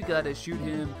fight, you gotta shoot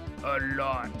him a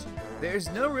lot. There's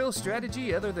no real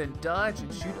strategy other than dodge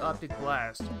and shoot optic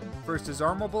blast. First his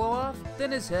arm will blow off,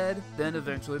 then his head, then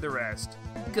eventually the rest.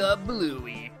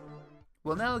 Kablooey.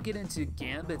 We'll now get into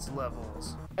Gambit's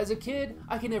levels. As a kid,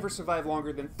 I could never survive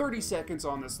longer than 30 seconds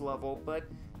on this level, but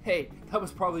hey, that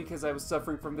was probably because I was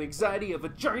suffering from the anxiety of a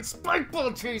giant spike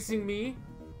ball chasing me.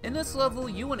 In this level,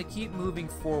 you want to keep moving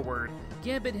forward.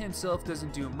 Gambit himself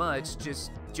doesn't do much,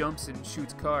 just jumps and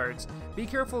shoots cards. Be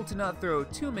careful to not throw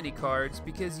too many cards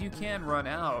because you can run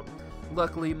out.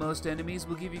 Luckily, most enemies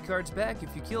will give you cards back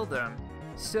if you kill them.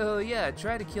 So yeah,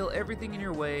 try to kill everything in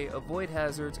your way, avoid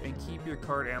hazards, and keep your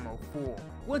card ammo full.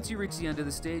 Once you reach the end of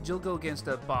the stage, you'll go against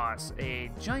a boss,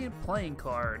 a giant playing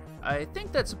card. I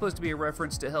think that's supposed to be a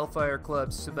reference to Hellfire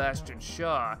Club's Sebastian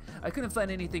Shaw. I couldn't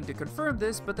find anything to confirm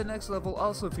this, but the next level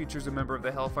also features a member of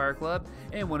the Hellfire Club,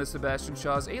 and one of Sebastian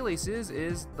Shaw's aliases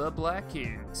is the Black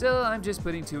King. So I'm just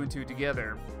putting two and two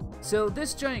together. So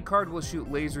this giant card will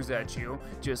shoot lasers at you,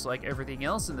 just like everything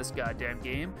else in this goddamn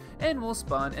game, and will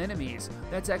spawn enemies.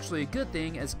 That's actually a good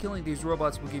thing, as killing these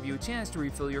robots will give you a chance to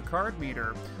refill your card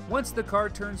meter. Once the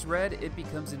card turns red, it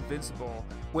becomes invincible.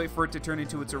 Wait for it to turn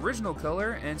into its original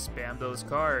color and spam those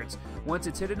cards. Once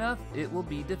it's hit enough, it will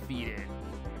be defeated.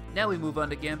 Now we move on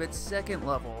to Gambit's second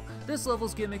level. This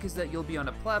level's gimmick is that you'll be on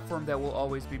a platform that will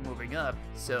always be moving up,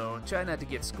 so try not to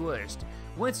get squished.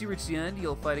 Once you reach the end,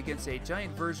 you'll fight against a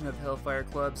giant version of Hellfire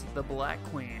Club's The Black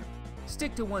Queen.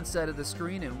 Stick to one side of the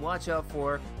screen and watch out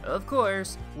for, of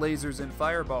course, lasers and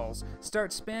fireballs.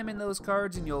 Start spamming those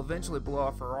cards and you'll eventually blow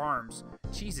off her arms.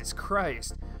 Jesus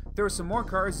Christ. Throw some more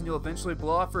cards and you'll eventually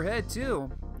blow off her head too.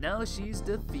 Now she's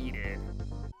defeated.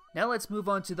 Now let's move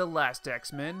on to the last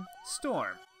X-Men,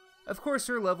 Storm. Of course,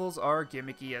 her levels are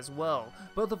gimmicky as well.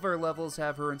 Both of her levels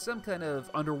have her in some kind of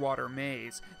underwater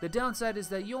maze. The downside is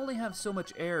that you only have so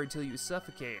much air until you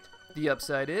suffocate. The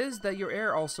upside is that your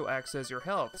air also acts as your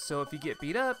health, so if you get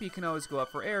beat up, you can always go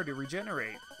up for air to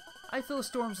regenerate. I feel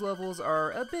Storm's levels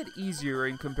are a bit easier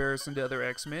in comparison to other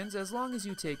X-Men's as long as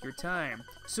you take your time.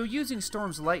 So using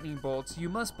Storm's lightning bolts, you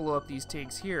must blow up these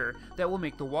tanks here that will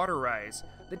make the water rise.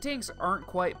 The tanks aren't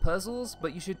quite puzzles,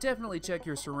 but you should definitely check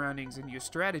your surroundings and use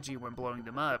strategy when blowing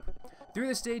them up. Through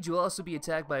the stage, you'll also be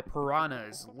attacked by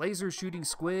piranhas, laser-shooting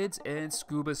squids, and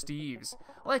scuba steves.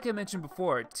 Like I mentioned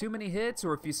before, too many hits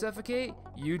or if you suffocate,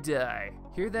 you die.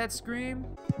 Hear that scream?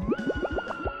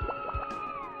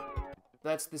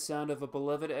 That's the sound of a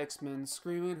beloved X-Men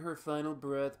screaming her final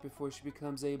breath before she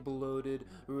becomes a bloated,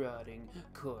 rotting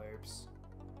corpse.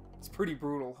 It's pretty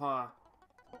brutal, huh?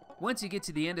 Once you get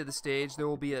to the end of the stage, there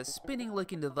will be a spinning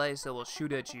looking device that will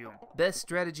shoot at you. Best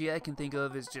strategy I can think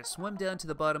of is just swim down to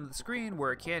the bottom of the screen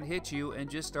where it can't hit you and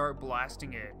just start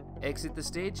blasting it. Exit the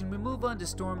stage and we move on to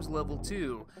Storm's level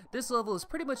 2. This level is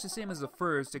pretty much the same as the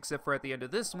first, except for at the end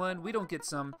of this one, we don't get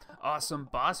some awesome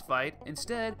boss fight.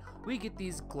 Instead, we get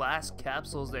these glass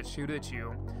capsules that shoot at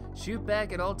you. Shoot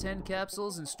back at all 10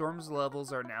 capsules and Storm's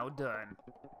levels are now done.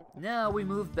 Now we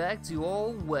move back to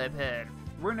old Webhead.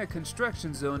 We're in a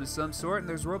construction zone of some sort and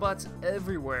there's robots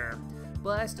everywhere.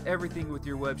 Blast everything with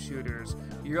your web shooters.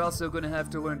 You're also going to have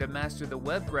to learn to master the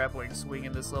web grappling swing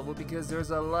in this level because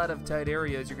there's a lot of tight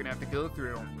areas you're going to have to go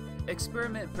through.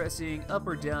 Experiment pressing up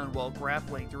or down while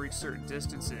grappling to reach certain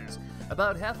distances.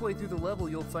 About halfway through the level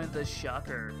you'll find the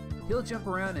Shocker. He'll jump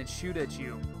around and shoot at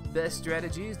you. Best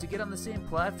strategy is to get on the same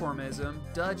platform as him,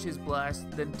 dodge his blast,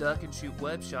 then duck and shoot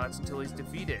web shots until he's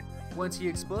defeated. Once he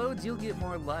explodes, you'll get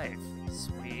more life.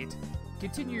 Sweet.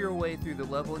 Continue your way through the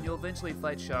level and you'll eventually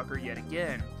fight Shocker yet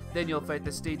again. Then you'll fight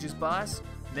the stage's boss,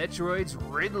 Metroid's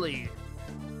Ridley.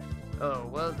 Oh,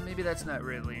 well, maybe that's not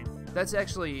Ridley. That's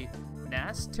actually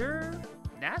Naster?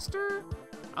 Naster?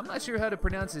 I'm not sure how to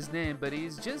pronounce his name, but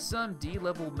he's just some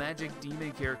D-level magic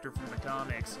demon character from the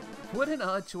comics. What an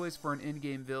odd choice for an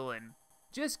in-game villain.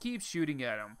 Just keep shooting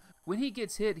at him. When he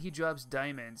gets hit, he drops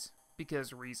diamonds.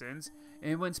 Because reasons.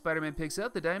 And when Spider-Man picks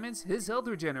up the diamonds, his health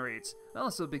regenerates.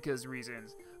 Also because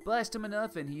reasons. Blast him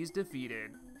enough and he's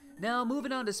defeated. Now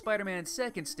moving on to Spider-Man's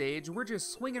second stage, we're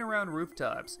just swinging around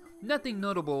rooftops. Nothing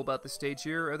notable about the stage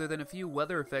here other than a few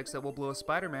weather effects that will blow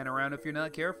Spider-Man around if you're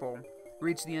not careful.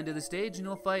 Reach the end of the stage and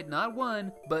you'll fight not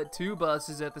one, but two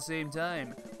bosses at the same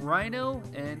time. Rhino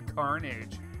and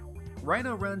Carnage.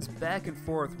 Rhino runs back and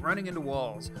forth, running into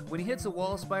walls. When he hits a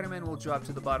wall, Spider-Man will drop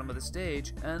to the bottom of the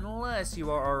stage, unless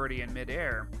you are already in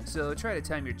midair, so try to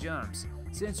time your jumps.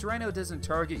 Since Rhino doesn't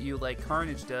target you like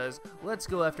Carnage does, let's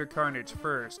go after Carnage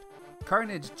first.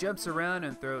 Carnage jumps around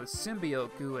and throws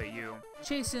symbiote goo at you.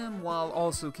 Chase him while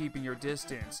also keeping your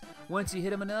distance. Once you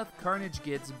hit him enough, Carnage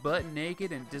gets butt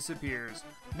naked and disappears.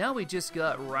 Now we just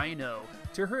got Rhino.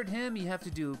 To hurt him, you have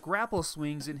to do grapple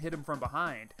swings and hit him from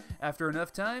behind. After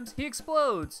enough times, he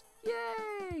explodes!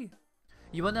 Yay!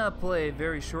 You will not play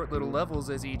very short little levels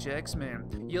as each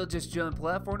X-Men. You'll just jump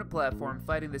platform to platform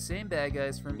fighting the same bad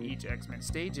guys from each X-Men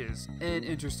stages. An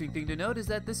interesting thing to note is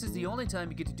that this is the only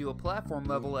time you get to do a platform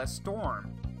level as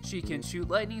Storm. She can shoot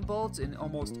lightning bolts in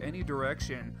almost any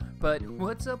direction. But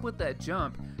what's up with that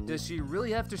jump? Does she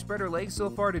really have to spread her legs so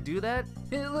far to do that?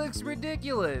 It looks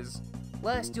ridiculous!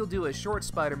 Last, you'll do a short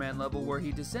Spider-Man level where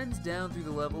he descends down through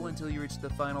the level until you reach the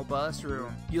final boss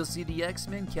room. You'll see the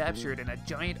X-Men captured in a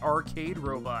giant arcade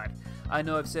robot. I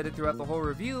know I've said it throughout the whole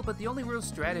review, but the only real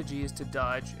strategy is to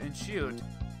dodge and shoot.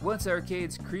 Once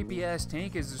Arcade's creepy-ass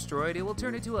tank is destroyed, it will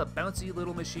turn into a bouncy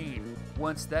little machine.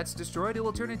 Once that's destroyed, it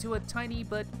will turn into a tiny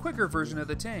but quicker version of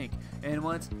the tank. And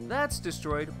once that's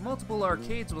destroyed, multiple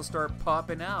arcades will start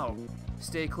popping out.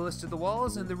 Stay close to the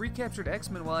walls and the recaptured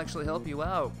X-Men will actually help you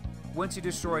out. Once you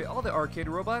destroy all the arcade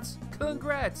robots,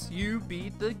 congrats, you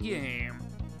beat the game.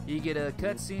 You get a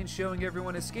cutscene showing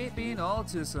everyone escaping, all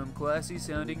to some classy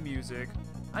sounding music.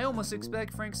 I almost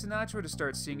expect Frank Sinatra to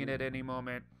start singing at any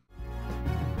moment.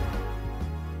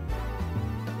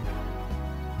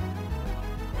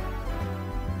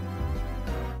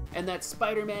 And that's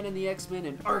Spider-Man and the X-Men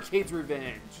and Arcade's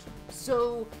Revenge.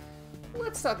 So,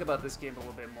 let's talk about this game a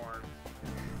little bit more.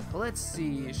 Let's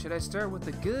see, should I start with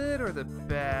the good or the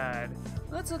bad?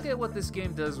 Let's look at what this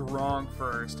game does wrong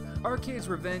first. Arcade's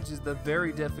Revenge is the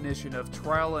very definition of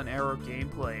trial and error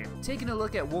gameplay. Taking a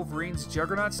look at Wolverine's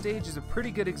Juggernaut stage is a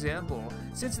pretty good example.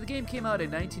 Since the game came out in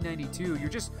 1992, you're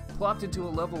just plopped into a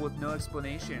level with no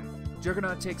explanation.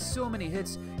 Juggernaut takes so many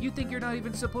hits, you think you're not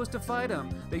even supposed to fight him,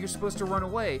 that you're supposed to run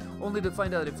away, only to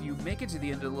find out if you make it to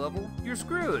the end of the level, you're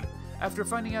screwed. After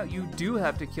finding out you do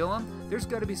have to kill him, there's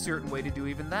gotta be a certain way to do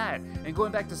even that. And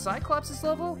going back to Cyclops'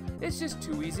 level, it's just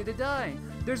too easy to die.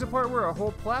 There's a part where a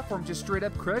whole platform just straight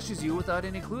up crushes you without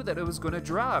any clue that it was gonna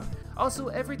drop. Also,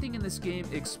 everything in this game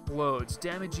explodes,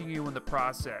 damaging you in the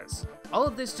process. All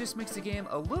of this just makes the game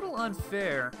a little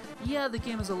unfair. Yeah, the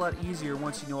game is a lot easier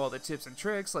once you know all the tips and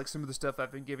tricks, like some of the stuff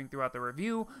I've been giving throughout the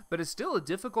review, but it's still a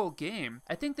difficult game.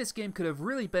 I think this game could have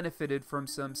really benefited from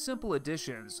some simple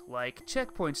additions, like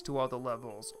checkpoints to all the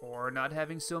levels, or not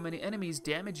having so many enemies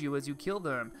damage you as you kill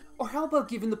them. Or how about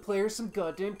giving the player some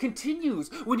goddamn continues?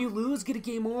 When you lose, get a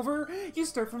game over, you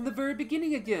start from the very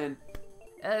beginning again.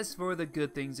 As for the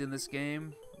good things in this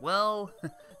game, well,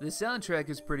 the soundtrack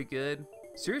is pretty good.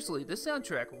 Seriously, this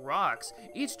soundtrack rocks.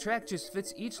 Each track just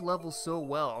fits each level so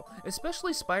well,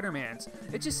 especially Spider-Man's.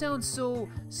 It just sounds so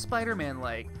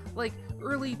Spider-Man-like, like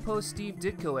early post-Steve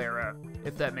Ditko era,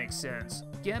 if that makes sense.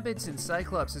 Gambit's and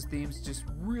Cyclops' themes just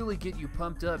really get you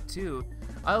pumped up too.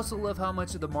 I also love how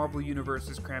much of the Marvel Universe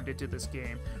is crammed into this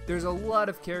game. There's a lot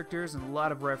of characters and a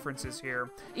lot of references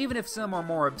here, even if some are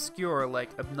more obscure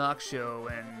like Obnoxio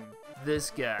and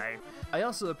this guy. I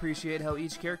also appreciate how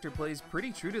each character plays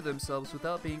pretty true to themselves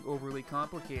without being overly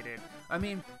complicated. I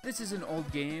mean, this is an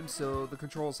old game, so the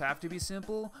controls have to be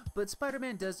simple, but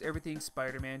Spider-Man does everything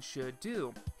Spider-Man should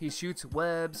do. He shoots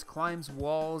webs, climbs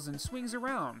walls, and swings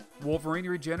around. Wolverine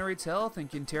regenerates health and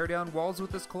can tear down walls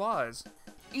with his claws.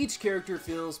 Each character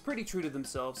feels pretty true to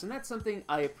themselves, and that's something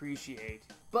I appreciate.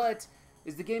 But,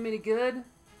 is the game any good?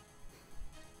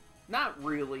 Not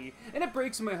really, and it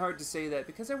breaks my heart to say that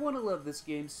because I want to love this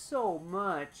game so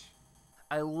much.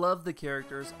 I love the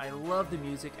characters, I love the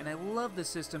music, and I love the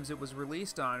systems it was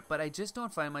released on, but I just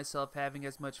don't find myself having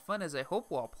as much fun as I hope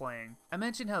while playing. I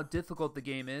mentioned how difficult the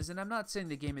game is, and I'm not saying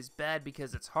the game is bad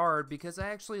because it's hard, because I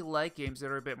actually like games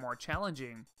that are a bit more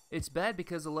challenging. It's bad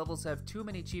because the levels have too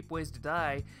many cheap ways to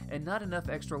die, and not enough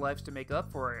extra lives to make up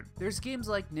for it. There's games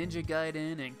like Ninja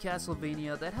Gaiden and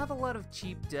Castlevania that have a lot of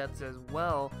cheap deaths as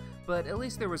well, but at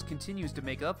least there was continues to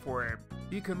make up for it.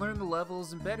 You can learn the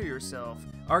levels and better yourself.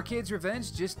 Arcade's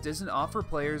Revenge just doesn't offer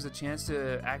players a chance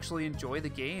to actually enjoy the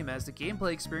game, as the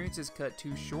gameplay experience is cut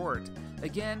too short.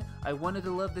 Again, I wanted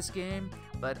to love this game,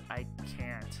 but I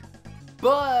can't.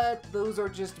 But those are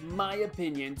just my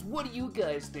opinions. What do you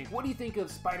guys think? What do you think of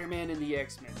Spider-Man and the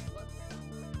X-Men?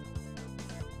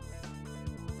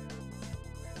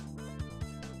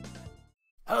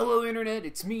 Hello Internet,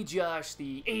 it's me Josh,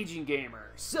 the Aging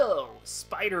Gamer. So,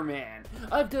 Spider-Man.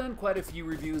 I've done quite a few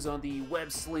reviews on the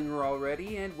web slinger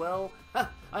already, and well,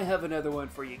 I have another one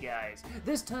for you guys.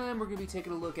 This time we're going to be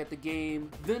taking a look at the game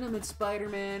Venom and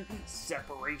Spider-Man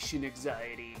Separation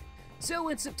Anxiety. So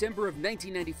in September of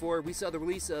 1994, we saw the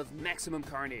release of Maximum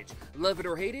Carnage. Love it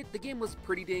or hate it, the game was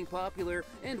pretty dang popular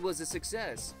and was a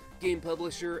success. Game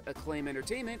publisher Acclaim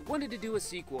Entertainment wanted to do a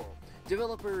sequel.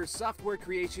 Developer Software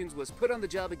Creations was put on the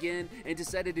job again and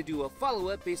decided to do a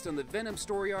follow-up based on the Venom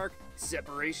story arc,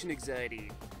 Separation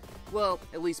Anxiety. Well,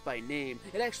 at least by name.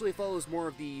 It actually follows more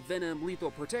of the Venom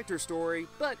Lethal Protector story,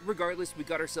 but regardless, we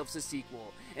got ourselves a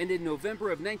sequel. And in November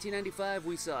of 1995,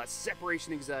 we saw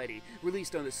Separation Anxiety,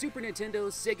 released on the Super Nintendo,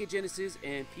 Sega Genesis,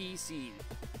 and PC.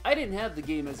 I didn't have the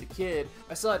game as a kid.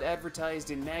 I saw it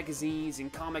advertised in magazines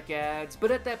and comic ads,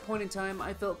 but at that point in time,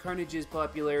 I felt Carnage's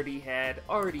popularity had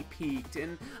already peaked,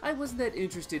 and I wasn't that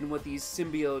interested in what these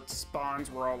symbiote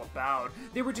spawns were all about.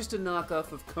 They were just a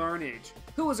knockoff of Carnage.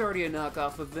 Who was already a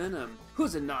knockoff of Venom?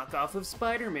 Who's a knockoff of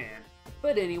Spider-Man?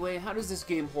 But anyway, how does this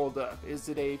game hold up? Is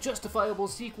it a justifiable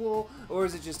sequel, or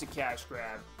is it just a cash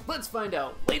grab? Let's find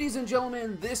out. Ladies and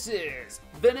gentlemen, this is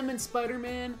Venom and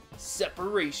Spider-Man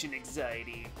Separation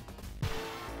Anxiety.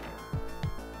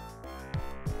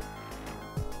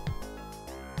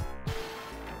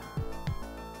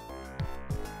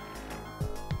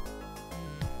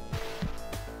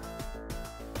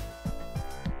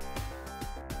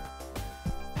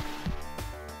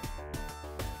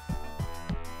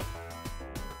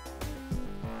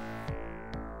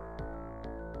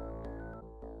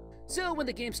 So when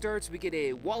the game starts, we get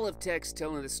a wall of text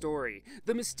telling the story.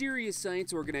 The mysterious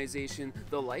science organization,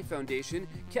 the Life Foundation,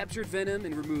 captured Venom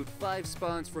and removed 5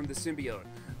 spawns from the symbiote.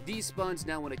 These spawns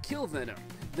now want to kill Venom.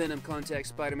 Venom contacts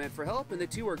Spider-Man for help, and the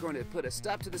two are going to put a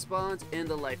stop to the spawns and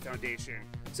the Life Foundation.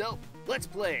 So, let's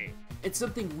play! And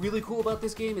something really cool about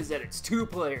this game is that it's 2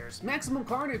 players. Maximum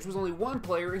Carnage was only 1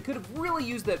 player and could have really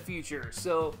used that feature,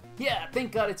 so yeah,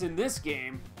 thank God it's in this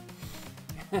game.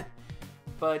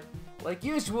 But like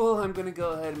usual, I'm gonna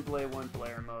go ahead and play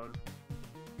 1-player mode.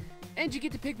 And you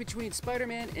get to pick between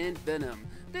Spider-Man and Venom.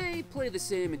 They play the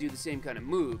same and do the same kind of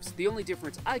moves. The only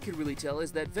difference I could really tell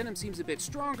is that Venom seems a bit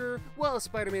stronger, while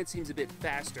Spider-Man seems a bit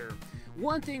faster.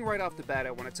 One thing right off the bat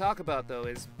I want to talk about though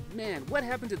is, man, what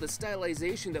happened to the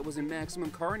stylization that was in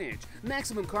Maximum Carnage?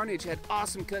 Maximum Carnage had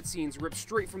awesome cutscenes ripped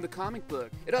straight from the comic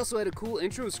book. It also had a cool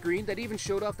intro screen that even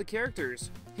showed off the characters.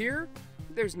 Here,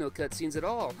 there's no cutscenes at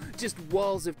all, just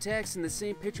walls of text and the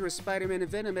same picture of Spider-Man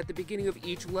and Venom at the beginning of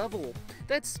each level.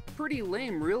 That's pretty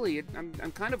lame, really.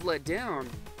 I'm kind of let down.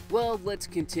 Well, let's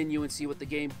continue and see what the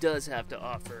game does have to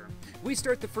offer. We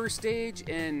start the first stage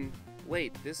and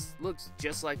wait, this looks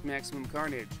just like Maximum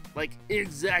Carnage. Like,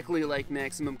 exactly like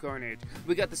Maximum Carnage.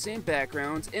 We got the same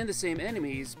backgrounds and the same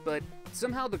enemies, but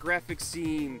somehow the graphics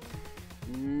seem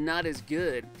not as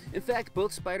good. In fact,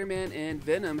 both Spider-Man and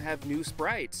Venom have new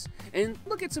sprites. And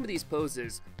look at some of these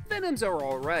poses. Venom's are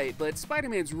alright, but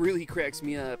Spider-Man's really cracks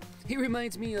me up. He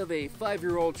reminds me of a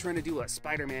 5-year-old trying to do a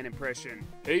Spider-Man impression.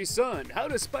 Hey son, how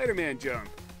does Spider-Man jump?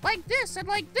 Like this and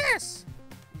like this!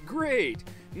 Great!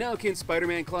 Now can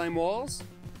Spider-Man climb walls?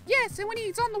 Yes, and when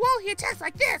he's on the wall, he attacks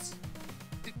like this!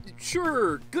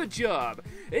 Sure, good job.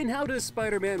 And how does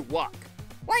Spider-Man walk?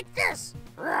 Like this!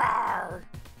 Rawr!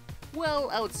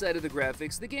 Well, outside of the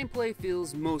graphics, the gameplay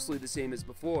feels mostly the same as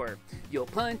before. You'll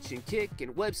punch and kick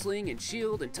and web sling and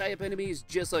shield and tie up enemies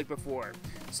just like before.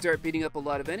 Start beating up a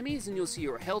lot of enemies and you'll see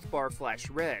your health bar flash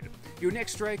red. Your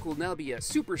next strike will now be a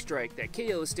super strike that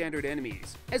KOs standard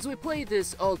enemies. As we play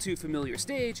this all too familiar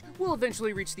stage, we'll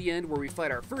eventually reach the end where we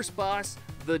fight our first boss,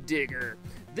 the Digger.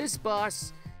 This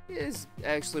boss is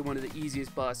actually one of the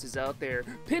easiest bosses out there.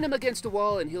 Pin him against a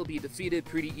wall and he'll be defeated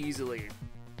pretty easily.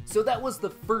 So that was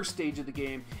the first stage of the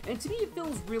game, and to me it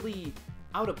feels really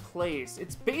out of place.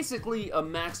 It's basically a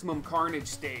Maximum Carnage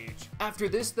stage. After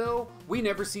this though, we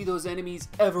never see those enemies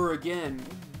ever again,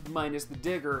 minus the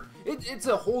Digger. It's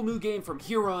a whole new game from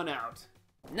here on out.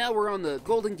 Now we're on the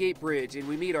Golden Gate Bridge and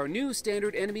we meet our new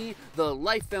standard enemy, the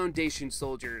Life Foundation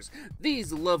soldiers.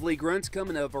 These lovely grunts come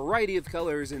in a variety of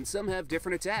colors and some have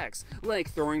different attacks, like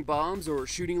throwing bombs or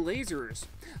shooting lasers.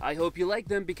 I hope you like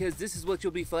them because this is what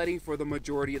you'll be fighting for the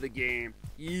majority of the game.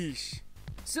 Yeesh.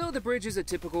 So the bridge is a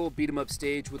typical beat 'em up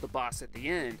stage with a boss at the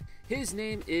end. His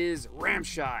name is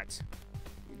Ramshot.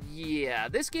 Yeah,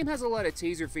 this game has a lot of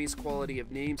Taserface quality of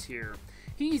names here.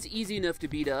 He's easy enough to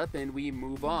beat up and we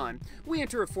move on. We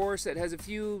enter a forest that has a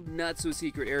few not so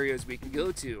secret areas we can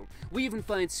go to. We even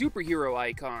find superhero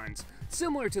icons.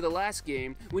 Similar to the last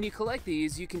game, when you collect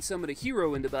these, you can summon a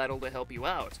hero into battle to help you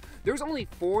out. There's only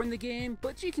 4 in the game,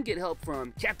 but you can get help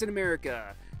from Captain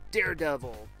America,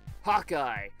 Daredevil,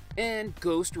 Hawkeye, and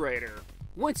Ghost Rider.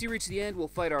 Once you reach the end, we'll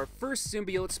fight our first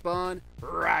symbiote spawn,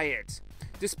 Riot.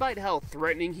 Despite how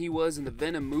threatening he was in the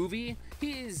Venom movie,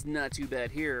 he is not too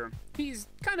bad here. He's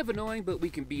kind of annoying, but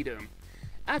we can beat him.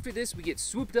 After this, we get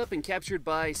swooped up and captured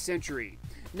by Sentry.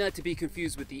 Not to be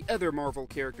confused with the other Marvel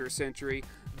character Sentry,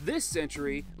 this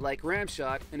Sentry, like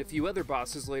Ramshot and a few other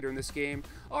bosses later in this game,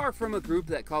 are from a group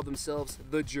that call themselves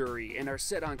the Jury and are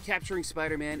set on capturing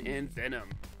Spider-Man and Venom.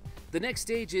 The next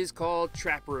stage is called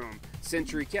Trap Room.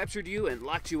 Sentry captured you and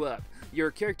locked you up.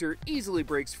 Your character easily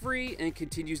breaks free and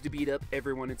continues to beat up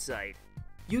everyone in sight.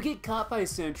 You get caught by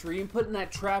Sentry and put in that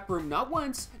trap room not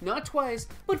once, not twice,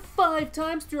 but 5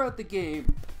 times throughout the game.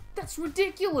 That's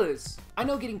ridiculous! I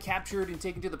know getting captured and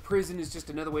taken to the prison is just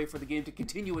another way for the game to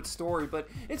continue its story, but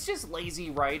it's just lazy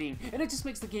writing, and it just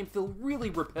makes the game feel really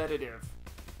repetitive.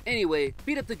 Anyway,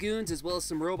 beat up the goons as well as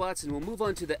some robots, and we'll move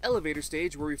on to the elevator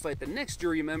stage where we fight the next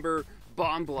Jury member,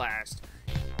 Bomb Blast.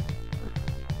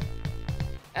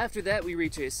 After that, we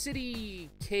reach a city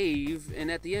cave,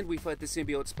 and at the end we fight the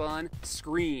symbiote spawn,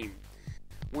 Scream.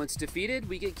 Once defeated,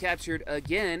 we get captured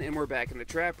again, and we're back in the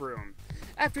trap room.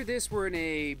 After this, we're in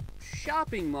a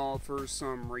shopping mall for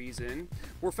some reason.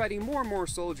 We're fighting more and more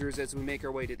soldiers as we make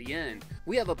our way to the end.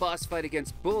 We have a boss fight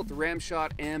against both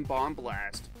Ramshot and Bomb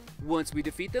Blast. Once we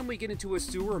defeat them, we get into a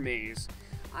sewer maze.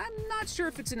 I'm not sure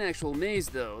if it's an actual maze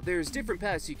though. There's different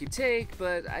paths you can take,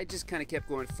 but I just kind of kept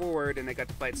going forward and I got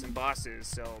to fight some bosses,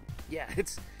 so yeah,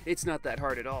 it's not that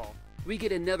hard at all. We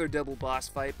get another double boss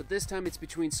fight, but this time it's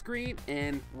between Scream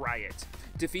and Riot.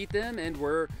 Defeat them and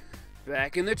we're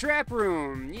back in the trap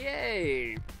room!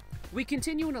 Yay! We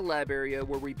continue in a lab area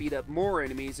where we beat up more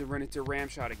enemies and run into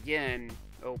Ramshot again.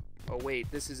 Oh wait,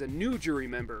 this is a new Jury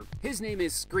member. His name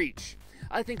is Screech.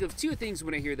 I think of 2 things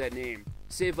when I hear that name.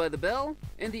 Saved by the Bell,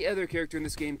 and the other character in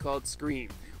this game called Scream.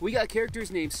 We got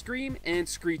characters named Scream and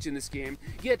Screech in this game,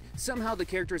 yet somehow the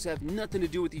characters have nothing to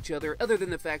do with each other other than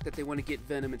the fact that they want to get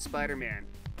Venom and Spider-Man.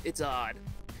 It's odd.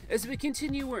 As we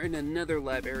continue, we're in another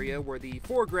lab area where the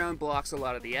foreground blocks a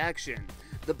lot of the action.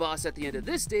 The boss at the end of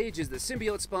this stage is the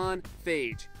symbiote spawn,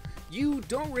 Phage. You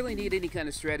don't really need any kind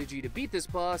of strategy to beat this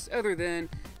boss other than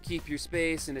keep your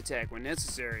space and attack when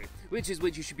necessary, which is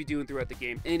what you should be doing throughout the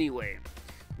game anyway.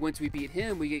 Once we beat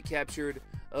him, we get captured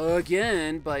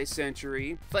again by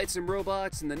Sentry, fight some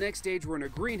robots, and the next stage we're in a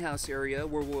greenhouse area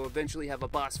where we'll eventually have a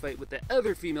boss fight with the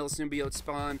other female symbiote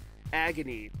spawn,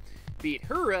 Agony. Beat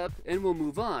her up, and we'll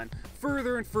move on,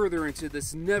 further and further into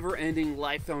this never-ending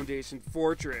Life Foundation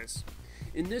fortress.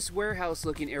 In this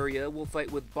warehouse-looking area, we'll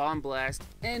fight with Bomb Blast,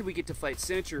 and we get to fight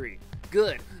Sentry.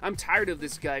 Good, I'm tired of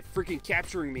this guy freaking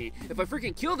capturing me. If I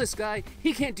freaking kill this guy,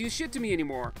 he can't do shit to me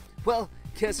anymore. Well,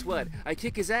 guess what? I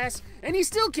kick his ass, and he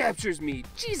still captures me.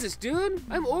 Jesus, dude,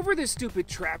 I'm over this stupid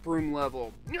trap room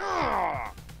level. Ugh!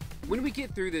 When we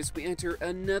get through this, we enter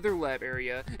another lab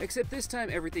area, except this time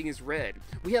everything is red.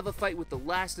 We have a fight with the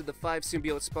last of the 5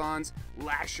 symbiote spawns,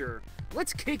 Lasher.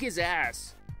 Let's kick his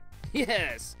ass.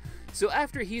 Yes! So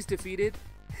after he's defeated,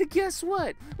 guess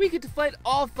what? We get to fight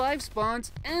all 5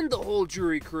 spawns and the whole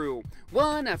Jury crew.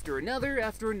 One after another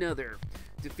after another.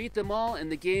 Defeat them all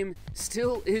and the game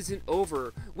still isn't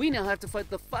over. We now have to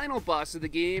fight the final boss of the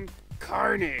game,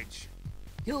 Carnage.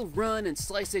 He'll run and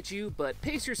slice at you, but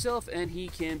pace yourself and he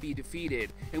can be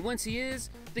defeated. And once he is,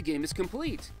 the game is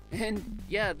complete. And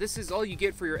yeah, this is all you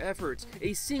get for your efforts.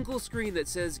 A single screen that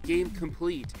says game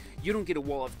complete. You don't get a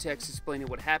wall of text explaining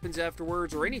what happens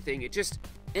afterwards or anything, it just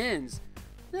ends.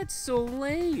 That's so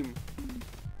lame.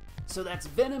 So that's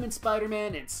Venom and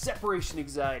Spider-Man and separation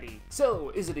anxiety.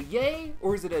 So, is it a yay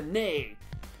or is it a nay?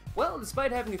 Well,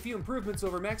 despite having a few improvements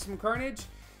over Maximum Carnage,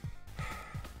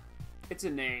 it's a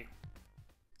nay.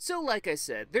 So like I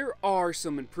said, there are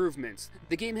some improvements.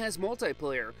 The game has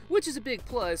multiplayer, which is a big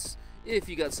plus if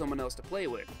you got someone else to play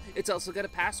with. It's also got a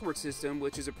password system,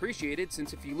 which is appreciated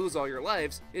since if you lose all your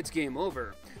lives, it's game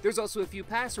over. There's also a few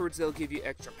passwords that'll give you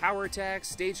extra power attacks,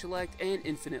 stage select, and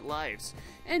infinite lives.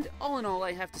 And all in all,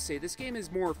 I have to say this game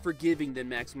is more forgiving than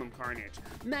Maximum Carnage.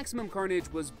 Maximum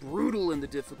Carnage was brutal in the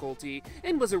difficulty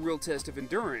and was a real test of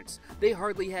endurance. They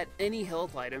hardly had any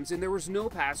health items and there was no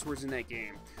passwords in that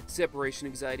game. Separation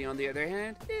Anxiety, on the other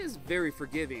hand, is very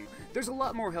forgiving. There's a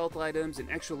lot more health items and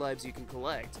extra lives you can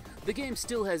collect. The game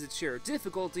still has its share of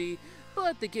difficulty,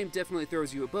 but the game definitely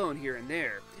throws you a bone here and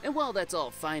there. And while that's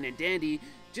all fine and dandy,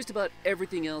 just about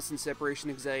everything else in Separation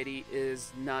Anxiety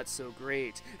is not so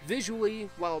great. Visually,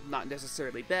 while not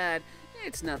necessarily bad,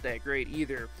 it's not that great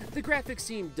either. The graphics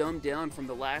seem dumbed down from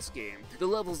the last game. The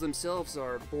levels themselves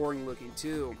are boring looking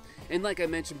too. And like I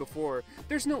mentioned before,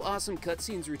 there's no awesome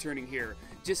cutscenes returning here,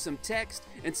 just some text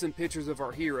and some pictures of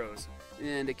our heroes,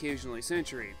 and occasionally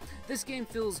Sentry. This game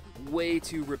feels way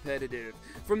too repetitive.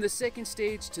 From the second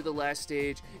stage to the last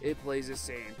stage, it plays the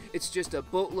same. It's just a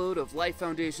boatload of Life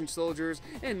Foundation soldiers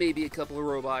and maybe a couple of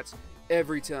robots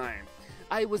every time.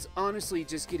 I was honestly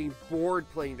just getting bored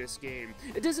playing this game.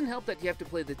 It doesn't help that you have to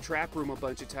play the trap room a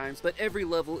bunch of times, but every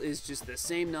level is just the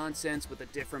same nonsense with a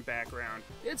different background.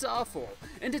 It's awful.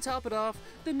 And to top it off,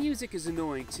 the music is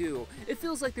annoying too. It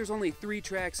feels like there's only 3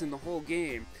 tracks in the whole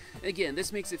game. Again,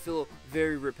 this makes it feel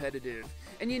very repetitive.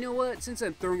 And you know what? Since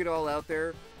I'm throwing it all out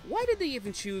there, why did they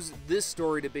even choose this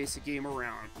story to base a game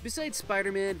around? Besides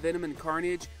Spider-Man, Venom, and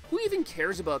Carnage, who even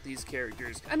cares about these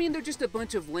characters? I mean, they're just a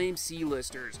bunch of lame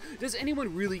C-listers. Does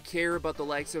anyone really care about the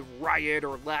likes of Riot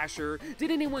or Lasher?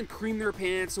 Did anyone cream their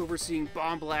pants over seeing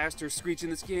Bomb Blast or Screech in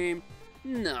this game?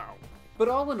 No. But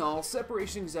all in all,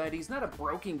 Separation Anxiety is not a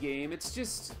broken game, it's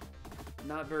just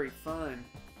not very fun.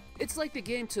 It's like the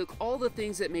game took all the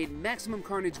things that made Maximum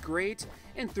Carnage great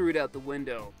and threw it out the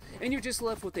window, and you're just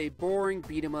left with a boring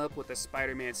beat-em-up with a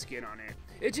Spider-Man skin on it.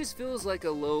 It just feels like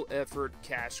a low-effort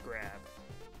cash grab.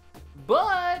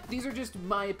 But these are just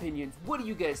my opinions. What do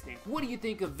you guys think? What do you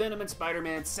think of Venom and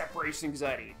Spider-Man Separation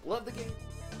Anxiety? Love the game?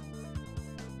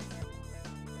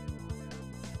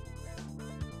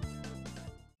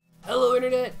 Hello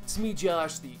Internet, it's me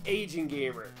Josh, the Aging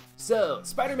Gamer. So,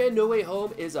 Spider-Man No Way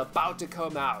Home is about to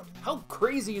come out. How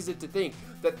crazy is it to think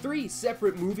that 3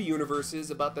 separate movie universes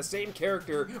about the same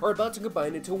character are about to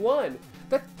combine into one?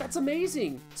 That's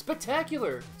amazing,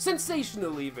 spectacular,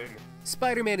 sensational even.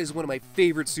 Spider-Man is one of my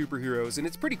favorite superheroes, and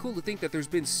it's pretty cool to think that there's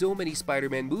been so many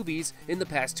Spider-Man movies in the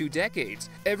past 2 decades.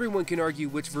 Everyone can argue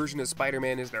which version of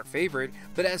Spider-Man is their favorite,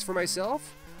 but as for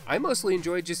myself, I mostly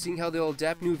enjoyed just seeing how they'll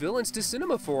adapt new villains to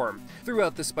cinema form.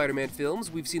 Throughout the Spider-Man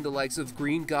films, we've seen the likes of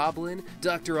Green Goblin,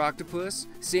 Dr. Octopus,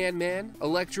 Sandman,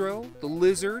 Electro, the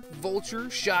Lizard,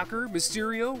 Vulture, Shocker,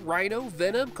 Mysterio, Rhino,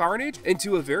 Venom, Carnage, and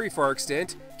to a very far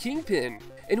extent, Kingpin.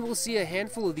 And we'll see a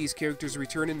handful of these characters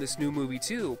return in this new movie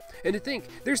too. And to think,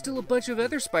 there's still a bunch of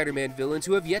other Spider-Man villains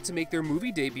who have yet to make their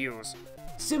movie debuts.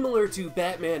 Similar to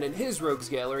Batman and his rogues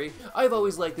gallery, I've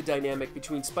always liked the dynamic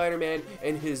between Spider-Man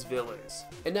and his villains.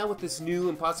 And now with this new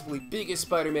and possibly biggest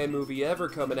Spider-Man movie ever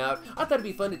coming out, I thought it'd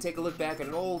be fun to take a look back at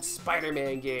an old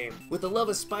Spider-Man game. With the love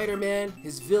of Spider-Man,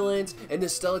 his villains, and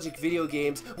nostalgic video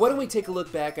games, why don't we take a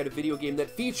look back at a video game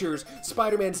that features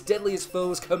Spider-Man's deadliest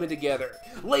foes coming together.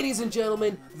 Ladies and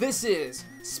gentlemen, this is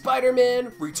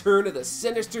Spider-Man Return of the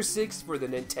Sinister Six for the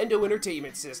Nintendo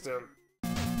Entertainment System.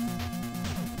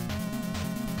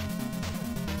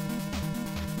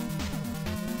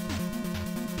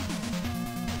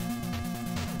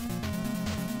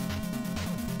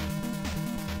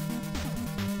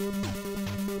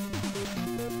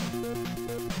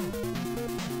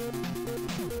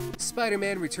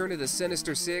 Spider-Man Return of the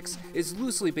Sinister Six is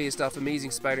loosely based off Amazing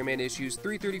Spider-Man issues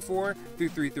 334 through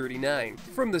 339,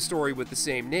 from the story with the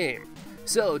same name.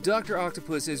 So, Dr.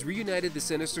 Octopus has reunited the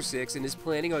Sinister Six and is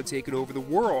planning on taking over the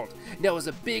world. Now, as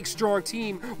a big, strong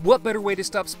team, what better way to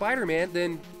stop Spider-Man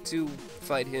than to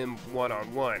fight him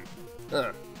one-on-one?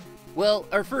 Well,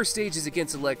 our first stage is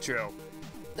against Electro.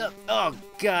 Oh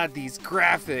god, these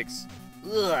graphics.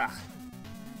 Ugh.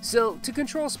 So, to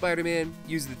control Spider-Man,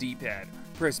 use the D-pad.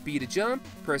 Press B to jump,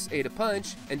 press A to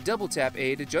punch, and double tap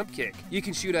A to jump kick. You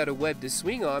can shoot out a web to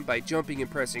swing on by jumping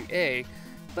and pressing A,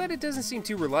 but it doesn't seem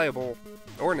too reliable,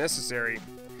 or necessary.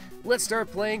 Let's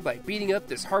start playing by beating up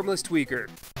this harmless tweaker.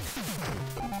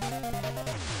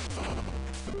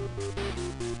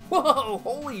 Whoa,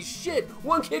 holy shit!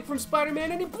 One kick from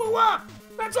Spider-Man and he blew up!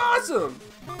 That's awesome!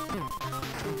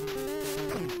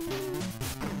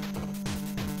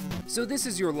 So this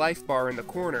is your life bar in the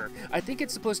corner. I think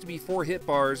it's supposed to be 4 hit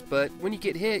bars, but when you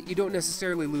get hit, you don't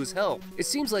necessarily lose health. It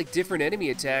seems like different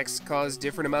enemy attacks cause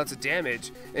different amounts of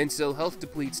damage, and so health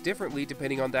depletes differently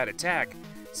depending on that attack.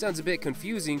 Sounds a bit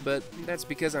confusing, but that's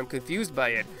because I'm confused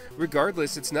by it.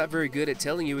 Regardless, it's not very good at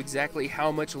telling you exactly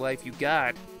how much life you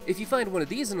got. If you find one of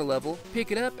these in a level,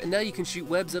 pick it up and now you can shoot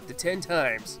webs up to 10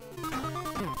 times.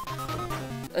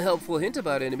 A helpful hint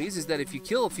about enemies is that if you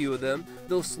kill a few of them,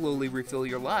 they'll slowly refill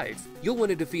your life. You'll want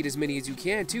to defeat as many as you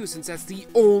can too, since that's the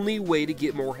only way to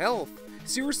get more health.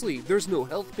 Seriously, there's no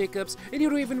health pickups and you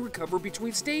don't even recover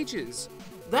between stages.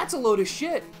 That's a load of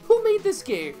shit. Who made this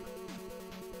game?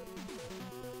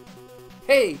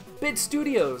 Hey, Bit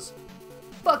Studios.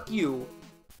 Fuck you.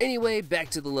 Anyway, back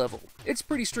to the level. It's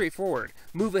pretty straightforward.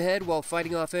 Move ahead while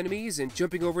fighting off enemies and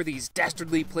jumping over these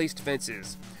dastardly placed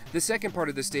fences. The second part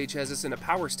of the stage has us in a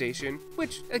power station,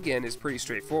 which again is pretty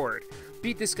straightforward.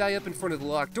 Beat this guy up in front of the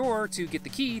locked door to get the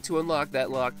key to unlock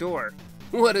that locked door.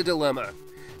 What a dilemma.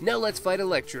 Now let's fight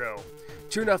Electro.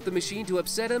 Turn off the machine to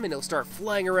upset him and he'll start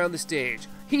flying around the stage.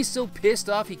 He's so pissed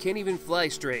off he can't even fly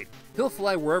straight. He'll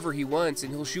fly wherever he wants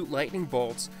and he'll shoot lightning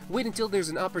bolts. Wait until there's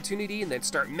an opportunity and then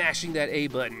start mashing that A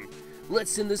button.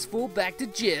 Let's send this fool back to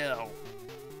jail.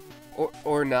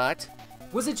 Or not.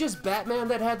 Was it just Batman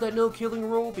that had that no-killing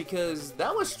rule? Because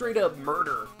that was straight up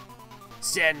murder.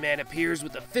 Sandman appears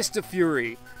with a fist of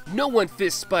fury. No one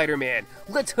fists Spider-Man.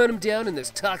 Let's hunt him down in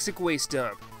this toxic waste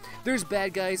dump. There's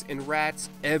bad guys and rats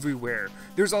everywhere.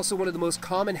 There's also one of the most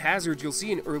common hazards you'll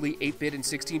see in early 8-bit and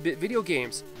 16-bit video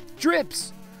games.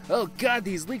 Drips! Oh god,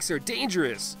 these leaks are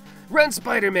dangerous. Run,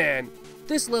 Spider-Man!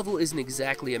 This level isn't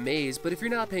exactly a maze, but if you're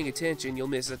not paying attention, you'll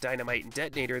miss a dynamite and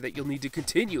detonator that you'll need to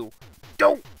continue.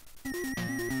 Don't!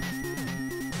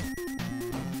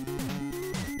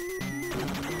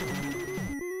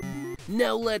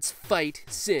 Now let's fight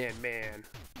Sandman.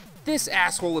 This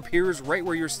asshole appears right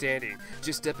where you're standing.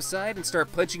 Just step aside and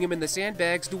start punching him in the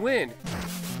sandbags to win.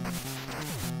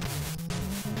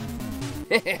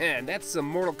 That's some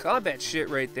Mortal Kombat shit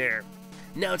right there.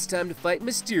 Now it's time to fight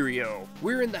Mysterio.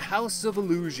 We're in the House of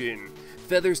Illusion.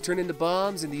 Feathers turn into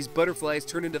bombs and these butterflies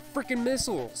turn into frickin'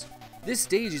 missiles. This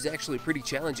stage is actually pretty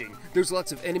challenging. There's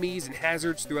lots of enemies and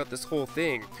hazards throughout this whole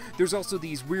thing. There's also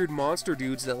these weird monster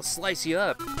dudes that'll slice you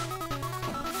up.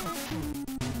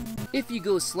 If you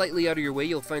go slightly out of your way,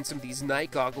 you'll find some of these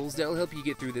night goggles that'll help you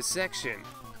get through this section.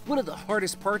 One of the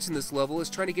hardest parts in this level is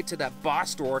trying to get to that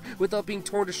boss door without being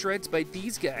torn to shreds by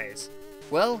these guys.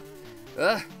 Well,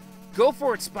 go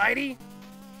for it, Spidey!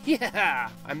 Yeah,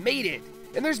 I made it!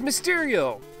 And there's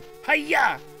Mysterio!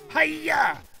 Hi-ya!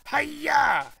 Hi-ya!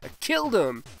 Hi-ya! I killed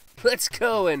him! Let's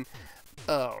go and...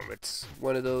 Oh, it's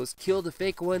one of those kill the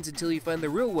fake ones until you find the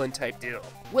real one type deal.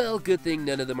 Well, good thing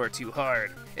none of them are too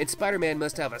hard. And Spider-Man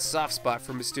must have a soft spot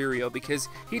for Mysterio because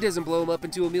he doesn't blow him up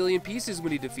into a million pieces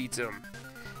when he defeats him.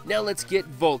 Now let's get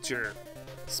Vulture.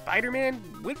 Spider-Man?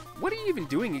 What are you even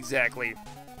doing exactly?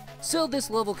 So this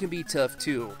level can be tough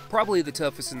too, probably the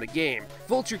toughest in the game.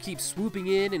 Vulture keeps swooping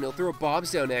in and he'll throw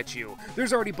bombs down at you.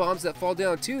 There's already bombs that fall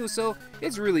down too, so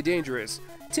it's really dangerous.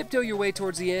 Tiptoe your way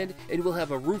towards the end and we'll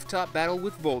have a rooftop battle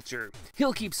with Vulture.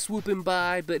 He'll keep swooping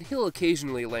by, but he'll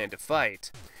occasionally land a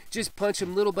fight. Just punch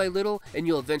him little by little and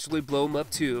you'll eventually blow him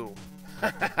up too.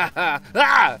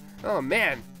 Ah! Oh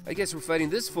man, I guess we're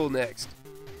fighting this fool next.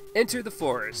 Enter the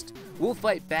forest. We'll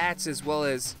fight bats as well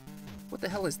as... What the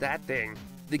hell is that thing?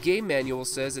 The game manual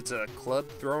says it's a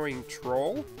club-throwing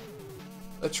troll?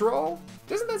 A troll?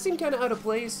 Doesn't that seem kind of out of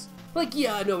place? Like,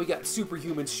 yeah, I know we got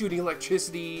superhumans shooting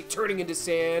electricity, turning into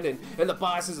sand, and the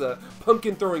boss is a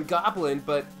pumpkin-throwing goblin,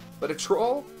 but a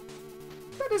troll?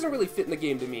 That doesn't really fit in the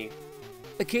game to me.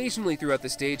 Occasionally throughout the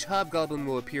stage, Hobgoblin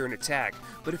will appear and attack,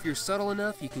 but if you're subtle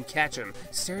enough, you can catch him,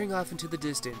 staring off into the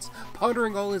distance,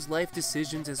 pondering all his life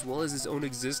decisions as well as his own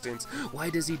existence.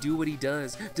 Why does he do what he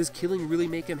does? Does killing really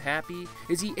make him happy?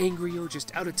 Is he angry or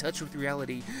just out of touch with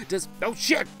reality? Oh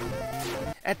shit!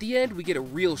 At the end, we get a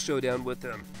real showdown with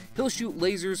him. He'll shoot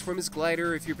lasers from his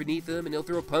glider if you're beneath him, and he'll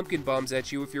throw pumpkin bombs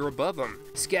at you if you're above him.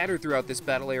 Scattered throughout this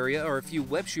battle area are a few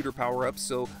web shooter power-ups,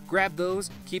 so grab those,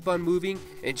 keep on moving,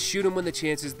 and shoot him when the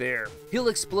chance is there. He'll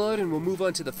explode and we'll move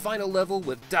on to the final level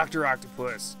with Dr.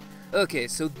 Octopus. Okay,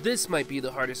 so this might be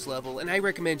the hardest level, and I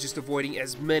recommend just avoiding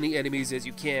as many enemies as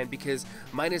you can because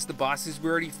minus the bosses we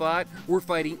already fought, we're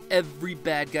fighting every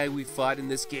bad guy we've fought in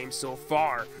this game so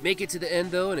far. Make it to the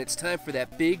end though, and it's time for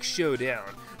that big showdown.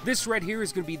 This right here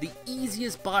is going to be the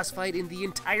easiest boss fight in the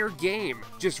entire game.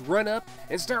 Just run up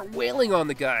and start wailing on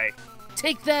the guy.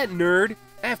 Take that, nerd!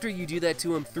 After you do that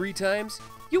to him 3 times,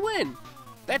 you win!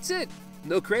 That's it!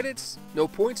 No credits, no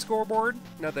point scoreboard,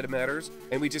 not that it matters,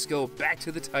 and we just go back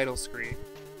to the title screen.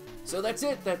 So that's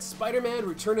it, that's Spider-Man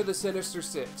Return of the Sinister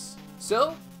Six.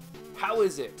 So, how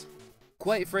is it?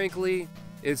 Quite frankly,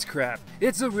 it's crap.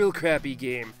 It's a real crappy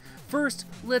game. First,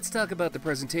 let's talk about the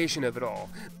presentation of it all.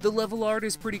 The level art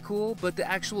is pretty cool, but the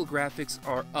actual graphics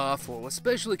are awful,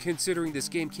 especially considering this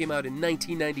game came out in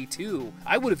 1992.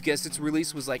 I would have guessed its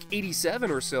release was like 87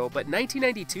 or so, but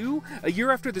 1992? A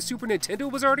year after the Super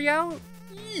Nintendo was already out?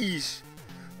 Yeesh.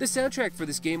 The soundtrack for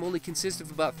this game only consists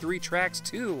of about 3 tracks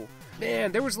too.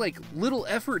 Man, there was like little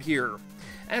effort here.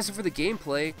 As for the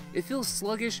gameplay, it feels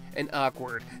sluggish and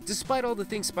awkward. Despite all the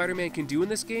things Spider-Man can do in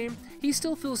this game, he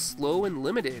still feels slow and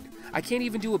limited. I can't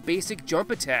even do a basic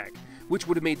jump attack, which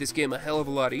would have made this game a hell of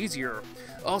a lot easier.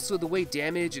 Also, the way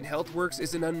damage and health works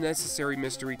is an unnecessary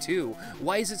mystery too.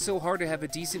 Why is it so hard to have a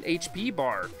decent HP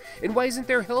bar? And why isn't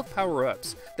there health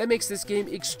power-ups? That makes this game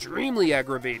extremely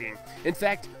aggravating. In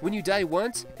fact, when you die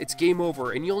once, it's game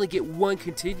over and you only get 1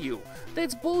 continue.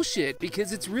 That's bullshit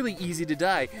because it's really easy to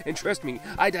die, and trust me,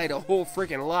 I died a whole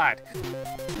freaking lot.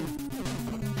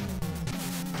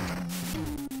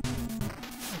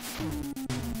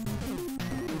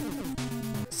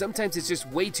 sometimes it's just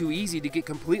way too easy to get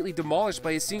completely demolished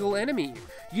by a single enemy.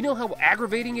 You know how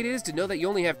aggravating it is to know that you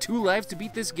only have 2 lives to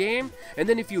beat this game, and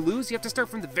then if you lose, you have to start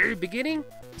from the very beginning?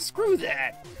 Screw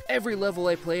that! Every level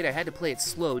I played, I had to play it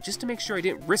slow just to make sure I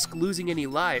didn't risk losing any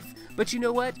life. But you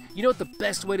know what? You know what the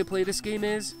best way to play this game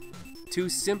is? To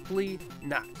simply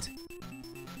not.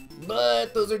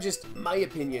 But those are just my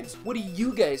opinions. What do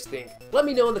you guys think? Let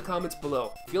me know in the comments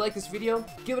below. If you like this video,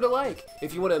 give it a like.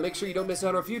 If you want to make sure you don't miss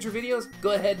out on future videos,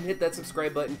 go ahead and hit that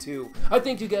subscribe button too. I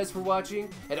thank you guys for watching,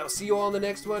 and I'll see you all in the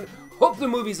next one. Hope the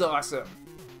movie's awesome.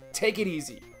 Take it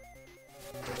easy.